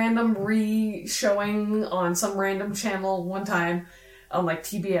some random re-showing on some random channel one time on like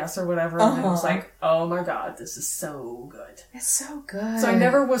TBS or whatever, and I was like, oh my God, this is so good. It's so good. So I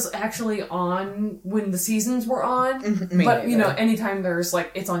never was actually on when the seasons were on, but anytime there's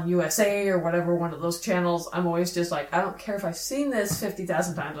like, it's on USA or whatever, one of those channels, I'm always just like, I don't care if I've seen this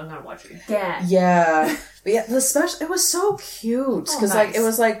 50,000 times, I'm gonna watch it again. Yeah. But yeah, the special, it was so cute, because like, it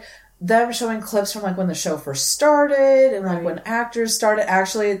was like, them showing clips from like when the show first started and like when actors started.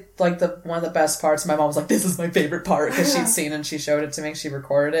 Actually, like one of the best parts, my mom was like, this is my favorite part because she'd seen and she showed it to me, she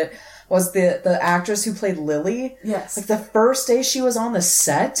recorded it, was the actress who played Lily. Yes. Like the first day she was on the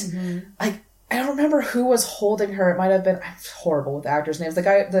set, like I don't remember who was holding her. It might have been, I'm horrible with actors' names.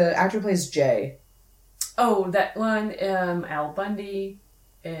 The actor who plays Jay. Oh, that one, Al Bundy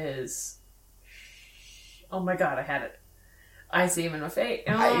is, oh my God, I had it. I see him in my face.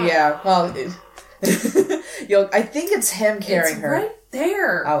 Oh. Yeah, well, I think it's him carrying her. Right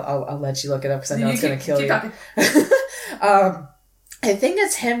there. I'll let you look it up because I know it's going to kill you. Talking. I think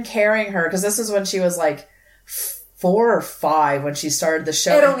it's him carrying her because this is when she was like 4 or 5 when she started the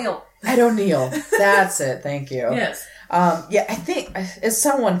show. Ed O'Neill. That's it. Thank you. Yes. I think it's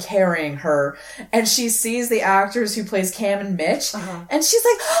someone carrying her, and she sees the actors who plays Cam and Mitch, and she's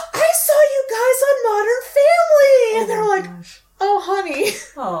like, I saw you guys on Modern Family! And they're like, oh, honey.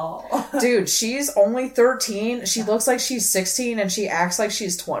 Oh. Dude, she's only 13. She looks like she's 16, and she acts like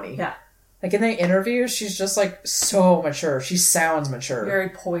she's 20. Yeah. Like, in the interview, she's just, like, so mature. She sounds mature. Very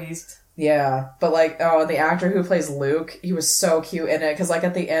poised. Yeah, but like, the actor who plays Luke, he was so cute in it, because like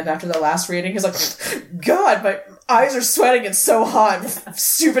at the end after the last reading, he's like, God, my eyes are sweating, it's so hot,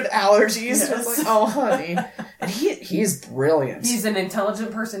 stupid allergies. Yes. I was like, oh honey. And he's brilliant. He's an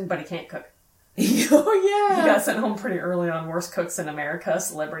intelligent person, but he can't cook. Oh yeah. He got sent home pretty early on Worst Cooks in America,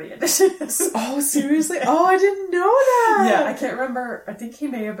 Celebrity Edition. Oh, seriously? Oh, I didn't know that. Yeah, I can't remember. I think he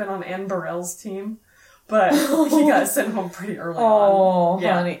may have been on Ann Burrell's team. But he got sent home pretty early on. Oh,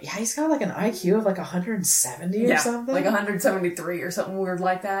 honey. Yeah, he's got like an IQ of like 170 or something. Like 173 or something weird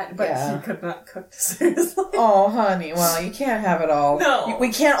like that. But he could not cook, seriously. Oh, honey. Well, you can't have it all. No.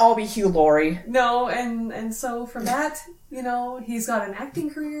 We can't all be Hugh Laurie. No, and so for that, he's got an acting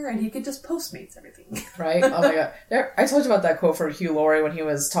career and he could just Postmates everything. Right? Oh my God. I told you about that quote from Hugh Laurie when he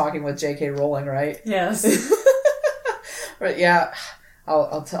was talking with J.K. Rowling, right? Yes. But yeah.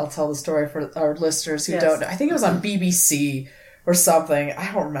 I'll tell the story for our listeners who don't know. I think it was on BBC or something.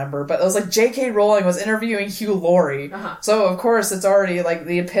 I don't remember. But it was like J.K. Rowling was interviewing Hugh Laurie. So, of course, it's already like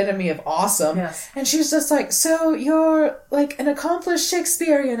the epitome of awesome. Yes. And she's just like, so you're like an accomplished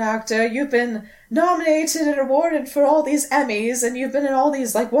Shakespearean actor. You've been nominated and awarded for all these Emmys and you've been in all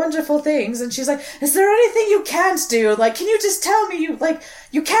these like wonderful things. And she's like, is there anything you can't do? Like, can you just tell me you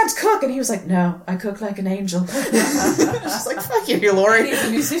can't cook? And he was like, no, I cook like an angel. She's like, fuck you, Hugh Laurie. And he's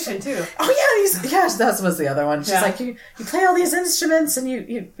a musician too. Oh yeah, that was the other one. She's like, you play all these instruments and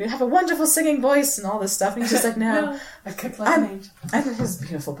you have a wonderful singing voice and all this stuff. And he's just like, no, I cook like an angel. And his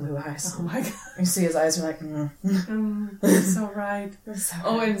beautiful blue eyes. Oh my God. You see his eyes are like, so right.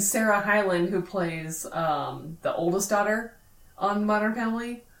 And Sarah Hyland, who plays the oldest daughter on Modern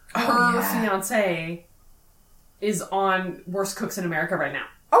Family. Oh, Her yeah. fiance is on Worst Cooks in America right now.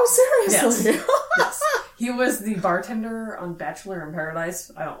 Oh, seriously? Yes. He was the bartender on Bachelor in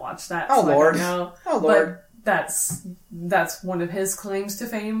Paradise. I don't watch that. Oh, so Lord. I don't know. Oh, Lord. But that's one of his claims to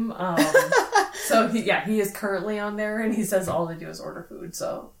fame. So he is currently on there, and he says all they do is order food.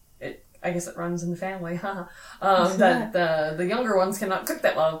 So I guess it runs in the family, huh? That the younger ones cannot cook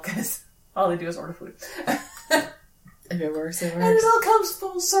that well because all they do is order food. If it works, it And works. it all comes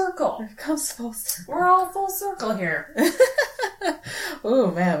full circle. It comes full circle. We're all full circle here. Oh,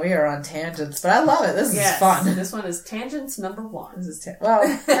 man, we are on tangents, but I love it. This is fun. This one is tangents number 1. This is well,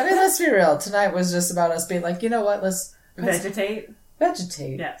 I mean, let's be real. Tonight was just about us being like, you know what? Let's Vegetate.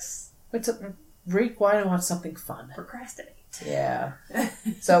 vegetate. Yes. Let's drink wine and watch something fun. Procrastinate. Yeah.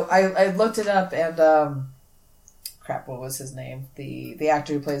 So I looked it up and crap, what was his name? The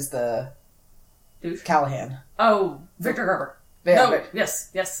actor who plays the Douche. Callahan. Oh, Victor Garber. Yeah, No, yes.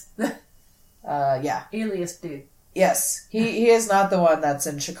 yeah. Alias dude. Yes. He is not the one that's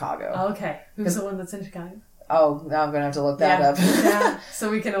in Chicago. Okay. Who's the one that's in Chicago? Oh, now I'm gonna have to look that up. Yeah. So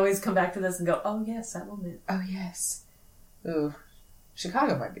we can always come back to this and go, oh yes, that woman. Oh yes. Ooh.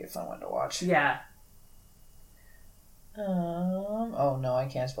 Chicago might be a fun one to watch. Yeah. Oh no, I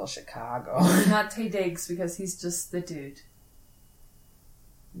can't spell Chicago. Not Tay Diggs because he's just the dude.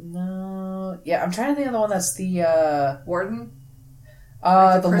 No. Yeah, I'm trying to think of the one that's the Warden?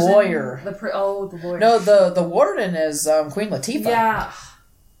 the prison- lawyer. The lawyer. No, the warden is Queen Latifah. Yeah.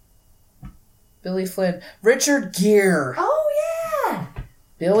 Billy Flynn. Richard Gere. Oh yeah.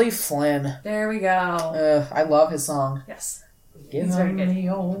 Billy Flynn. There we go. I love his song. Yes. Give He's very him good. the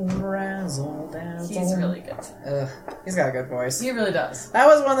old razzle dazzle. He's really good. He's got a good voice. He really does. That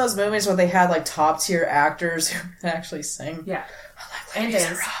was one of those movies where they had like top tier actors who could actually sing. Yeah. And And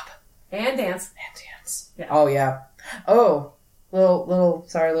dance. And dance. And dance. Yeah. Oh yeah. Oh,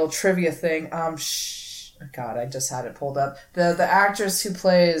 little trivia thing. God, I just had it pulled up. The actress who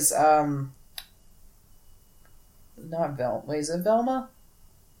plays not Velma. Wait, is it Velma?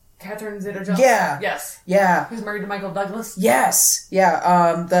 Catherine Zeta-Jones? Yeah. Yes. Yeah. Who's married to Michael Douglas? Yes. Yeah.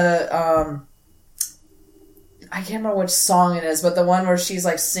 I can't remember which song it is, but the one where she's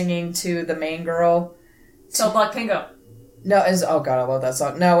like singing to the main girl. Cell Block Tango. No, oh god, I love that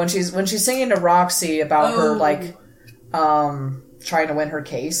song. No, when she's singing to Roxy about her like trying to win her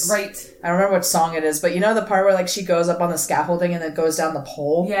case. Right. I don't remember what song it is, but you know the part where like she goes up on the scaffolding and then goes down the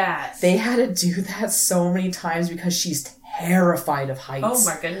pole? Yes. They had to do that so many times because she's terrified of heights. Oh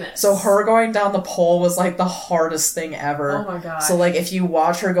my goodness. So her going down the pole was like the hardest thing ever. Oh my god. So like if you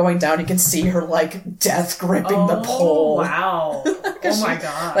watch her going down, you can see her like death gripping the pole. Wow. Oh my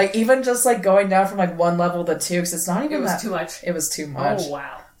god. Like even just like going down from like one level to two, because it's not even it was that too much. It was too much. Oh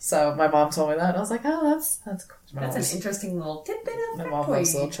wow. So my mom told me that, and I was like, oh, that's cool. That's an interesting little tidbit of My mom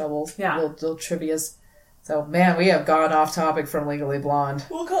loves little troubles, Yeah. little trivias. So man, we have gone off topic from Legally Blonde.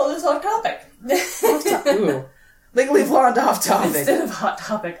 We'll call this Hot Topic. Ooh, Legally Blonde off topic. Instead of Hot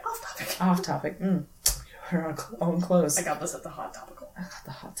Topic, Off Topic. Off topic. We're on own clothes. I got this at the Hot Topical. I got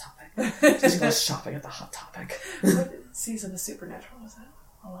the Hot Topic. Did you go shopping at the Hot Topic? What season of Supernatural was that?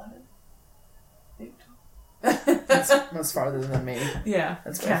 11? That's farther than me. Yeah.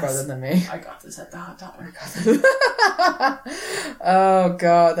 That's way farther than me. I got this at the Hot Topic. Oh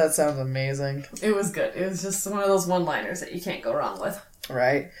god, that sounds amazing. It was good. It was just one of those one-liners that you can't go wrong with.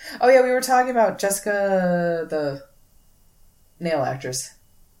 Right. Oh yeah, we were talking about Jessica, the nail actress.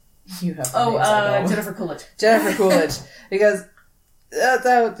 You have the names, I know. Jennifer Coolidge. Jennifer Coolidge. Because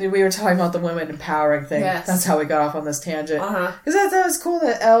that we were talking about the women empowering thing. Yes. That's how we got off on this tangent. Uh-huh. Because that was cool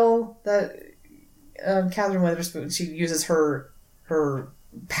that Catherine Witherspoon, she uses her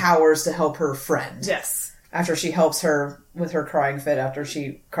powers to help her friend. Yes. After she helps her with her crying fit after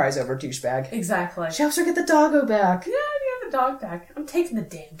she cries over douchebag. Exactly. She helps her get the doggo back. Yeah, you have the dog back. I'm taking the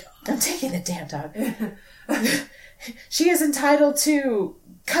damn dog. I'm taking the damn dog. She is entitled to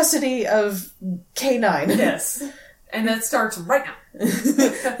custody of K9. Yes. And that starts right now.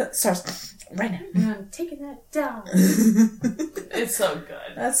 Starts right now. I'm taking that dog. It's so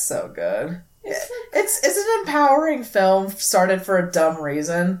good. That's so good. It's an empowering film started for a dumb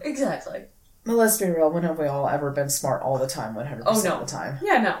reason. Exactly. But let's be real, when have we all ever been smart all the time, 100% Oh, no. of the time?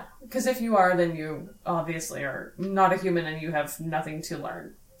 Yeah, no. Because if you are, then you obviously are not a human and you have nothing to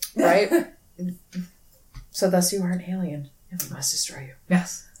learn. Right? So thus you are an alien, and we must destroy you.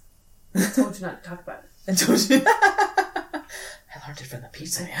 Yes. I told you not to talk about it. I told you. I learned it from the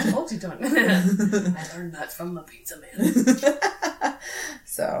pizza I man. told you don't. I learned that from the pizza man.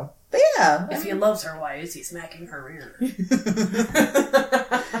 So, but yeah. If he loves her, why is he smacking her ear?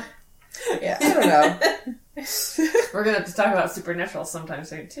 Yeah, I don't know. We're gonna have to talk about Supernatural sometime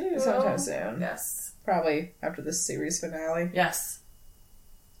soon too. Sometime soon. Yes. Probably after this series finale. Yes.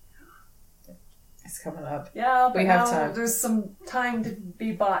 It's coming up. Yeah, but we have time. There's some time to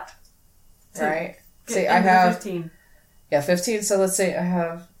be bought. Right. Get See, I have 15. Yeah, 15. So let's say I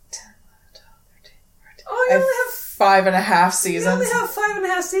have 10, 12, 13, 14. Oh, you I only have 5.5 seasons. You only have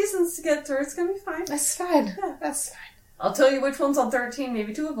 5.5 seasons to get through. It's gonna be fine. That's fine. Yeah. That's fine. I'll tell you which ones on 13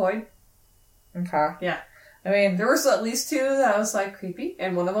 maybe to avoid. Okay. Yeah. I mean, There was at least 2 that was like creepy,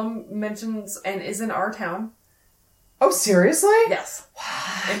 and one of them mentions and is in our town. oh, seriously? Yes.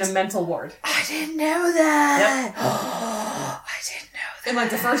 What? In a mental ward. I didn't know that. Yep. I didn't know that. In like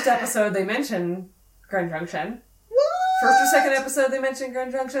the first episode, they mention Grand Junction. What? First or second episode, they mention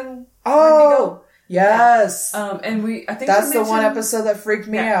Grand Junction. Oh, yes. And I think That's they the one mentioned- episode that freaked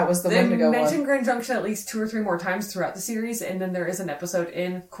me out. Was the They Wendigo mentioned one? Grand Junction at least 2 or 3 more times throughout the series, and then there is an episode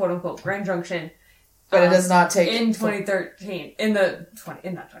in quote unquote Grand Junction. But it does not take in 2013 in the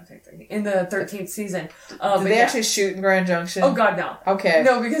 13th season. Did But they yeah. actually shoot in Grand Junction? Oh God, no. Okay.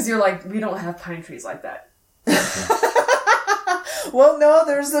 No, because you're like, we don't have pine trees like that. Well, no,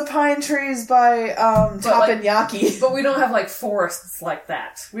 there's the pine trees by Teppanyaki. But we don't have like forests like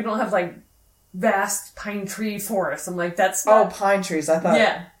that. We don't have like vast pine tree forests. I'm like, that's Oh, not... pine trees. I thought.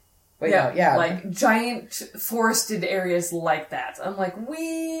 yeah. Wait, no, yeah. Like giant forested areas like that. I'm like,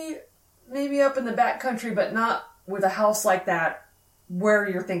 maybe up in the back country, but not with a house like that where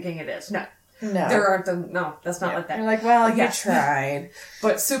you're thinking it is. No. No. There aren't no, that's not like that. You're like, well, Yeah. you tried.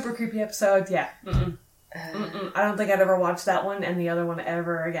 But super creepy episode, yeah. Mm-mm. I don't think I'd ever watch that one and the other one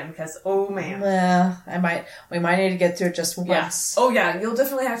ever again, because, oh man. Well, we might need to get through it just once. Yes. Oh yeah, you'll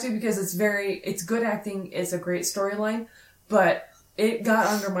definitely have to, because it's good acting, it's a great storyline, but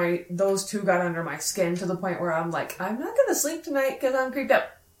those 2 got under my skin to the point where I'm like, I'm not gonna sleep tonight because I'm creeped out.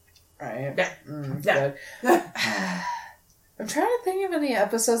 Right. Yeah. Good. I'm trying to think of any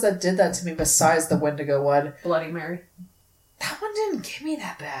episodes that did that to me besides the Wendigo one. Bloody Mary. That one didn't get me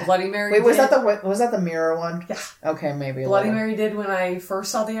that bad. Bloody Mary. Wait, was that the mirror one? Yeah. Okay, maybe. Bloody Mary did when I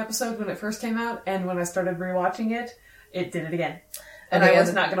first saw the episode when it first came out, and when I started rewatching it, it did it again. And I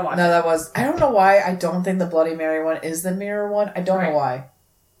was not going to watch it. No, that was... I don't know why I don't think the Bloody Mary one is the mirror one. I don't know why.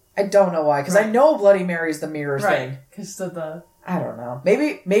 Because I know Bloody Mary's the mirror thing. Because of the... I don't know.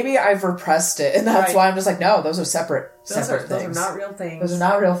 Maybe I've repressed it, and that's why I'm just like, no, those are separate things. Those are not real things. Those are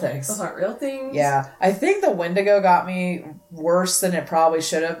not real things. Those aren't real things. Yeah. I think the Wendigo got me worse than it probably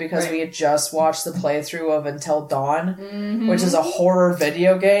should have, because we had just watched the playthrough of Until Dawn, which is a horror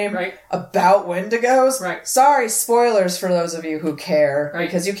video game about Wendigos. Right. Sorry, spoilers for those of you who care,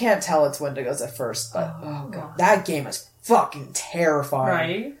 because you can't tell it's Wendigos at first, but oh god, that game is fucking terrifying.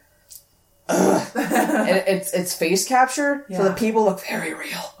 Right. And it's face capture, so the people look very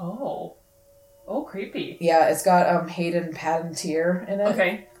real. Oh, creepy. Yeah, it's got Hayden Panettiere in it.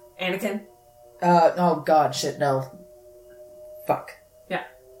 Okay. Anakin. Oh god, shit, no. Fuck. Yeah.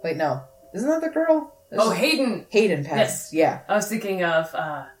 Wait, no. Isn't that the girl? Hayden. Hayden Panettiere. Yes. Yeah. I was thinking of,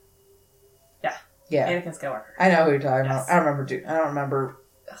 yeah. Anakin Skywalker. I know who you're talking about. I don't remember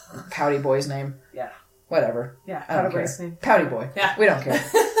Pouty Boy's name. Yeah. Whatever. Yeah, I don't Pouty Boy's care. name. Pouty Boy. Yeah. We don't care.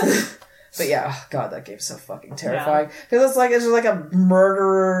 But yeah, oh god, that game's so fucking terrifying. Because it's just like a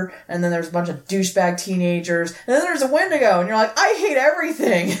murderer, and then there's a bunch of douchebag teenagers, and then there's a Wendigo, and you're like, I hate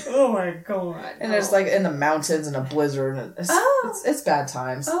everything. Oh my god. And there's like in the mountains and a blizzard, and it's bad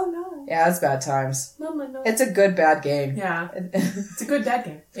times. Oh no. Yeah, it's bad times. Mama, no. It's a good bad game. Yeah. It's a good dad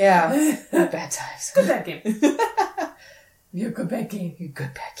game. Yeah. Bad times. Good bad game. You're a good bad game. You're a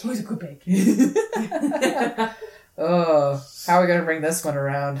good bad game. Who's a good bad game? Oh, how are we gonna bring this one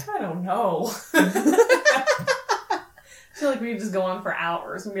around? I don't know. I feel like we just go on for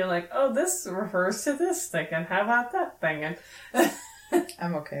hours and be like, oh, this refers to this thing, and how about that thing? And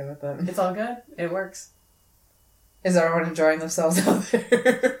I'm okay with it. it's all good. It works. Is everyone enjoying themselves out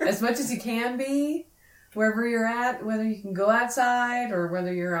there? As much as you can be, wherever you're at, whether you can go outside or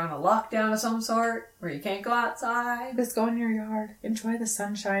whether you're on a lockdown of some sort where you can't go outside. Just go in your yard. Enjoy the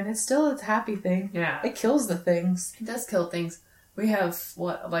sunshine. It's still a happy thing. Yeah. It kills the things. It does kill things. We have,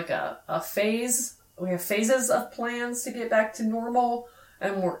 a phase? We have phases of plans to get back to normal,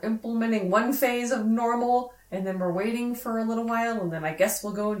 and we're implementing one phase of normal, and then we're waiting for a little while, and then I guess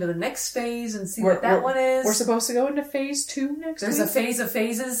we'll go into the next phase and see what that one is. We're supposed to go into phase 2 next There's week? a phase of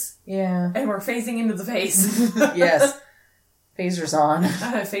phases. Yeah. And we're phasing into the phase. Yes. Phasers on.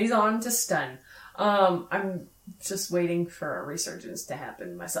 Phase on to stun. I'm just waiting for a resurgence to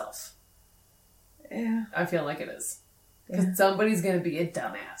happen myself. Yeah. I feel like it is. Because somebody's going to be a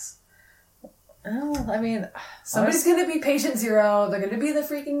dumbass. Oh, I mean... Somebody's going to be patient zero. They're going to be the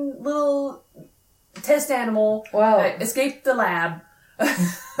freaking little test animal escaped the lab.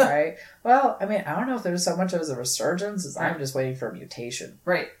 Right. Well, I mean, I don't know if there's so much as a resurgence as I'm just waiting for a mutation.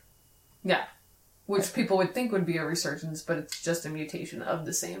 Right. Yeah. Which people would think would be a resurgence, but it's just a mutation of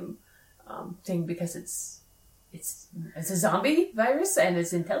the same thing because it's a zombie virus and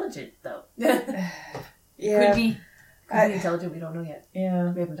it's intelligent, though. Yeah. Could be intelligent. We don't know yet.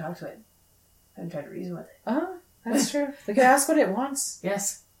 Yeah. We haven't talked to it. Haven't tried to reason with it. That's true. We could ask what it wants.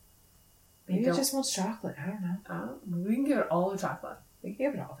 Yes. Maybe it just wants chocolate. I don't know. We can give it all the chocolate. We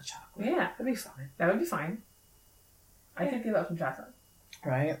can give it all the chocolate. Yeah. That'd be fine. That would be fine. I could give up some chocolate.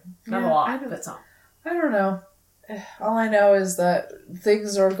 Right. Not a lot, but some. I don't know. All I know is that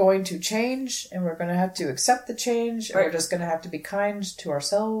things are going to change, and we're going to have to accept the change, and we're just going to have to be kind to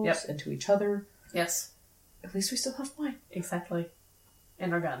ourselves and to each other. Yes. At least we still have wine. Exactly.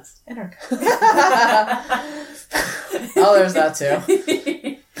 And our guns. And our guns. Oh, there's that too.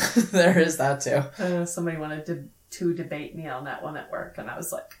 There is that too. Somebody wanted to debate me on that one at work, and I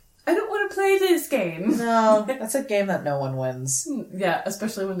was like, I don't want to play this game. No, that's a game that no one wins. Yeah,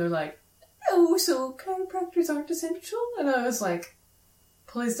 especially when they're like, oh, so chiropractors aren't essential? And I was like,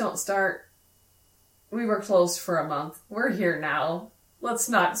 please don't start. We were closed for a month. We're here now. Let's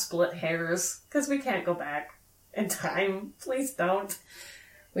not split hairs, because we can't go back in time. Please don't.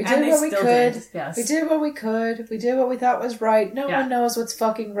 We did what we could. Yes. We did what we could. We did what we thought was right. No one knows what's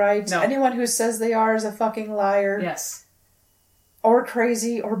fucking right. No. Anyone who says they are is a fucking liar. Yes. Or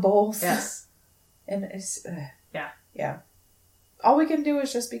crazy, or both. Yes. And it's... Yeah. All we can do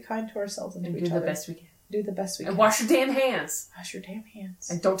is just be kind to ourselves and to each other. Do the best we can. Do the best we can. And wash your damn hands. Wash your damn hands.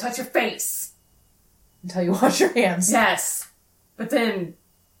 And don't touch your face. Until you wash your hands. Yes. But then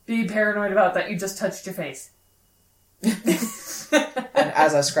be paranoid about that you just touched your face. And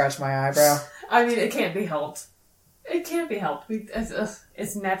as I scratch my eyebrow. I mean, it can't be helped. It can't be helped.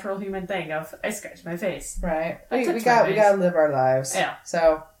 It's a natural human thing of, I scratch my face. Right. We gotta live our lives. Yeah.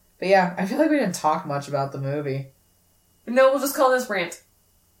 So, but yeah, I feel like we didn't talk much about the movie. No, we'll just call this rant.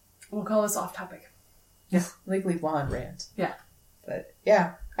 We'll call this off topic. Yeah. Legally Blonde rant. Yeah. But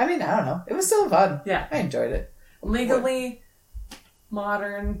yeah, I mean, I don't know. It was still fun. Yeah. I enjoyed it. Legally,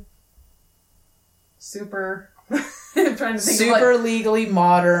 modern, super... I'm trying to think super legally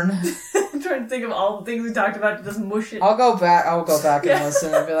modern. I'm trying to think of all the things we talked about to just mush it. I'll go back and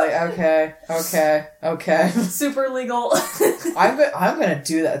listen and be like, okay. Super legal. I'm gonna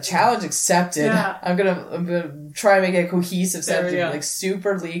do that. Challenge accepted. Yeah. I'm gonna try and make it a cohesive sentence. Like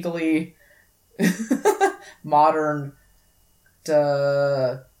super legally modern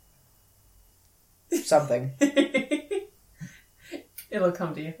something. It'll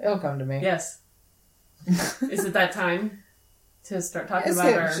come to you. It'll come to me. Yes. Is it that time to start talking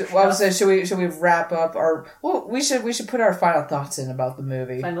about our stuff? Well, so should we wrap up our... Well, we should put our final thoughts in about the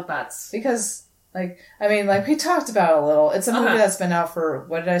movie. Final thoughts. Because, we talked about it a little. It's a movie that's been out for...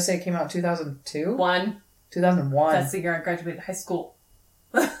 What did I say? It came out in 2002? 2001. That's the year I graduated high school.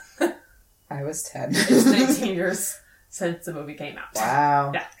 I was 10. It's 19 years since the movie came out.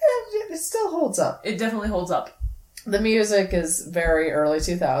 Wow. Yeah. It still holds up. It definitely holds up. The music is very early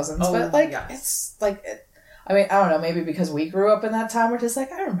 2000s, but it's like, I don't know, maybe because we grew up in that time, we're just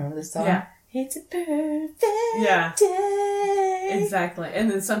like, I remember this song. Yeah. It's a perfect day. Exactly.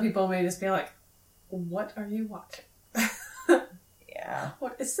 And then some people may just be like, what are you watching? Yeah.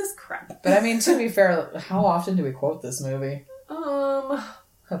 What is this crap? But to be fair, how often do we quote this movie?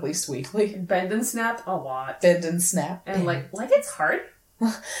 At least weekly. Bend and snap a lot. Bend and snap. And like it's hard.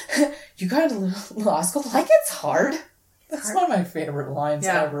 You got to law school like it's hard. That's one of my favorite lines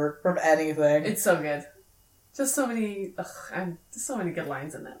ever from anything. It's so good. Just so many, so many good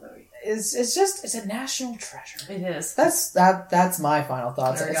lines in that movie. It's a national treasure. It is. That's my final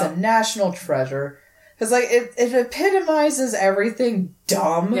thoughts. It's a national treasure because it epitomizes everything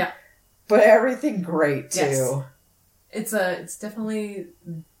dumb, but everything great too. Yes. It's definitely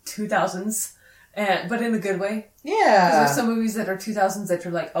 2000s. But in a good way. Yeah. Because there's some movies that are 2000s that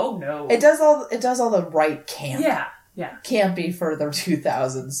you're like, oh no. It does all the right camp. Yeah. Campy for the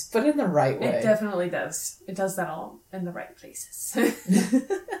 2000s, but in the right way. It definitely does. It does that all in the right places.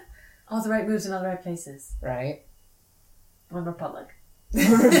 All the right moves in all the right places. Right. One Republic.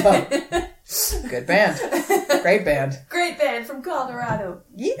 Good band. Great band. Great band from Colorado.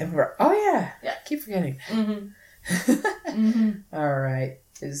 Yeah. Oh yeah. Yeah. Keep forgetting. Mm-hmm. All right.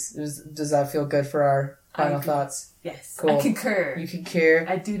 Does that feel good for our final thoughts? Yes. Cool. I concur. You concur?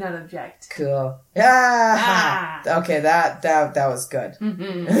 I do not object. Cool. Yeah. Okay, that was good.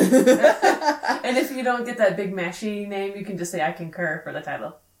 Mm-hmm. And if you don't get that big mashy name, you can just say I concur for the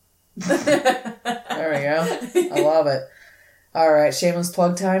title. There we go. I love it. All right, shameless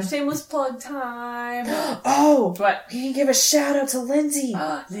plug time. Shameless plug time. Oh, What? we can give a shout out to Lindsay.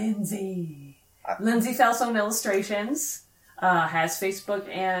 Lindsay. Lindsay Falsone Illustrations has Facebook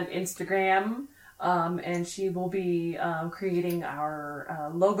and Instagram. And she will be creating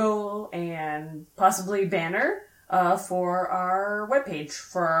our logo and possibly banner for our webpage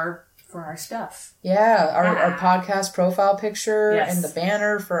for our stuff. Yeah, our podcast profile picture Yes. and the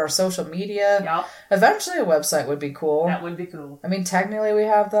banner for our social media. Yep. Eventually a website would be cool. That would be cool. I mean, technically we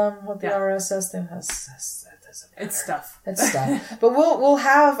have them with the Yeah. RSS thing. That doesn't matter. It's stuff. It's stuff. But we'll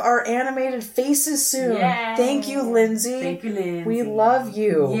have our animated faces soon. Yay. Thank you, Lindsay. Thank you, Lindsay. We love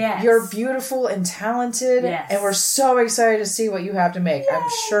you. Yes. You're beautiful and talented. Yes. And we're so excited to see what you have to make. Yay. I'm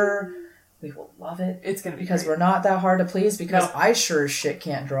sure we will love it. It's going to be Because great. we're not that hard to please, because No. I sure as shit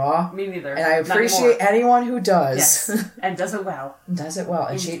can't draw. Me neither. And I Not appreciate anymore. anyone who does. Yes. And does it well. Does it well.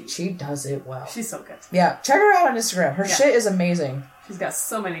 And she does it well. She's so good. Yeah. Check her out on Instagram. Her Yeah. shit is amazing. She's got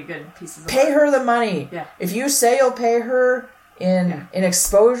so many good pieces of Pay art. her the money. Yeah. If you say you'll pay her in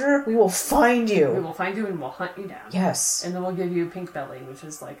exposure, we will find We you. will find you and we'll hunt you down. Yes. And then we'll give you pink belly, which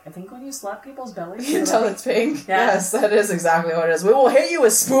is like, I think when you slap people's bellies. You can tell it's pink. Yeah. Yes, that is exactly what it is. We will hit you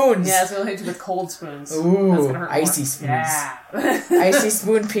with spoons. Yes, we'll hit you with cold spoons. Ooh, That's gonna hurt more. icy spoons. Yeah. Icy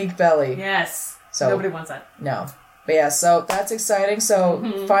spoon pink belly. Yes. So- Nobody wants that. No. But yeah, so that's exciting.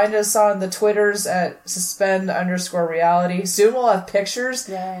 So find us on the Twitters at suspend_reality. Soon we'll have pictures,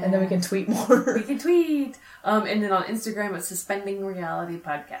 Yeah. and then we can tweet more. We can tweet. And then on Instagram, it's Suspending Reality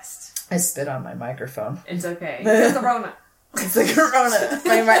Podcast. I spit on my microphone. It's okay. It's the Rona. It's the corona.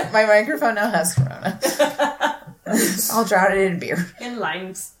 My microphone now has corona. I'll drown it in beer. In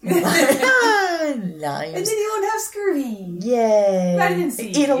limes. Limes. And then you won't have scurvy. Yay. Vitamin C.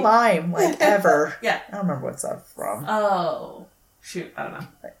 Eat a lime, like ever. Yeah. I don't remember what's that from. Oh. Shoot. I don't know.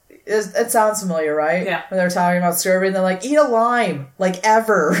 It sounds familiar, right? Yeah. When they're talking about scurvy and they're like, eat a lime, like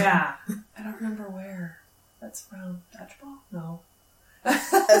ever. Yeah. I don't remember where. That's from Dodgeball? No.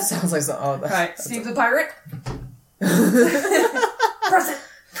 That sounds like something. Oh, All right. Steve the Pirate.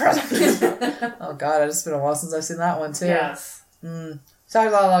 Present. Oh god, it's been a while since I've seen that one too. Yes. Talked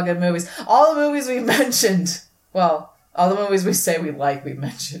about a lot of good movies. All the movies we mentioned. Well, all the movies we say we like, we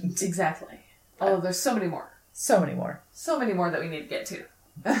mentioned. Exactly. Oh, there's so many more. So many more. So many more that we need to get to.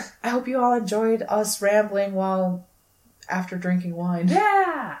 I hope you all enjoyed us rambling while after drinking wine.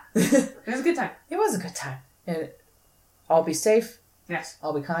 Yeah. It was a good time. It was a good time. And I'll be safe. Yes.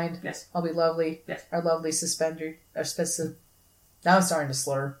 I'll be kind. Yes. I'll be lovely. Yes. Our lovely suspender. Now I'm starting to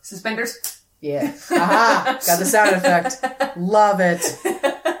slur. Suspenders. Yeah. Aha! Got the sound effect. Love it.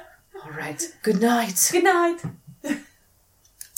 All right. Good night. Good night.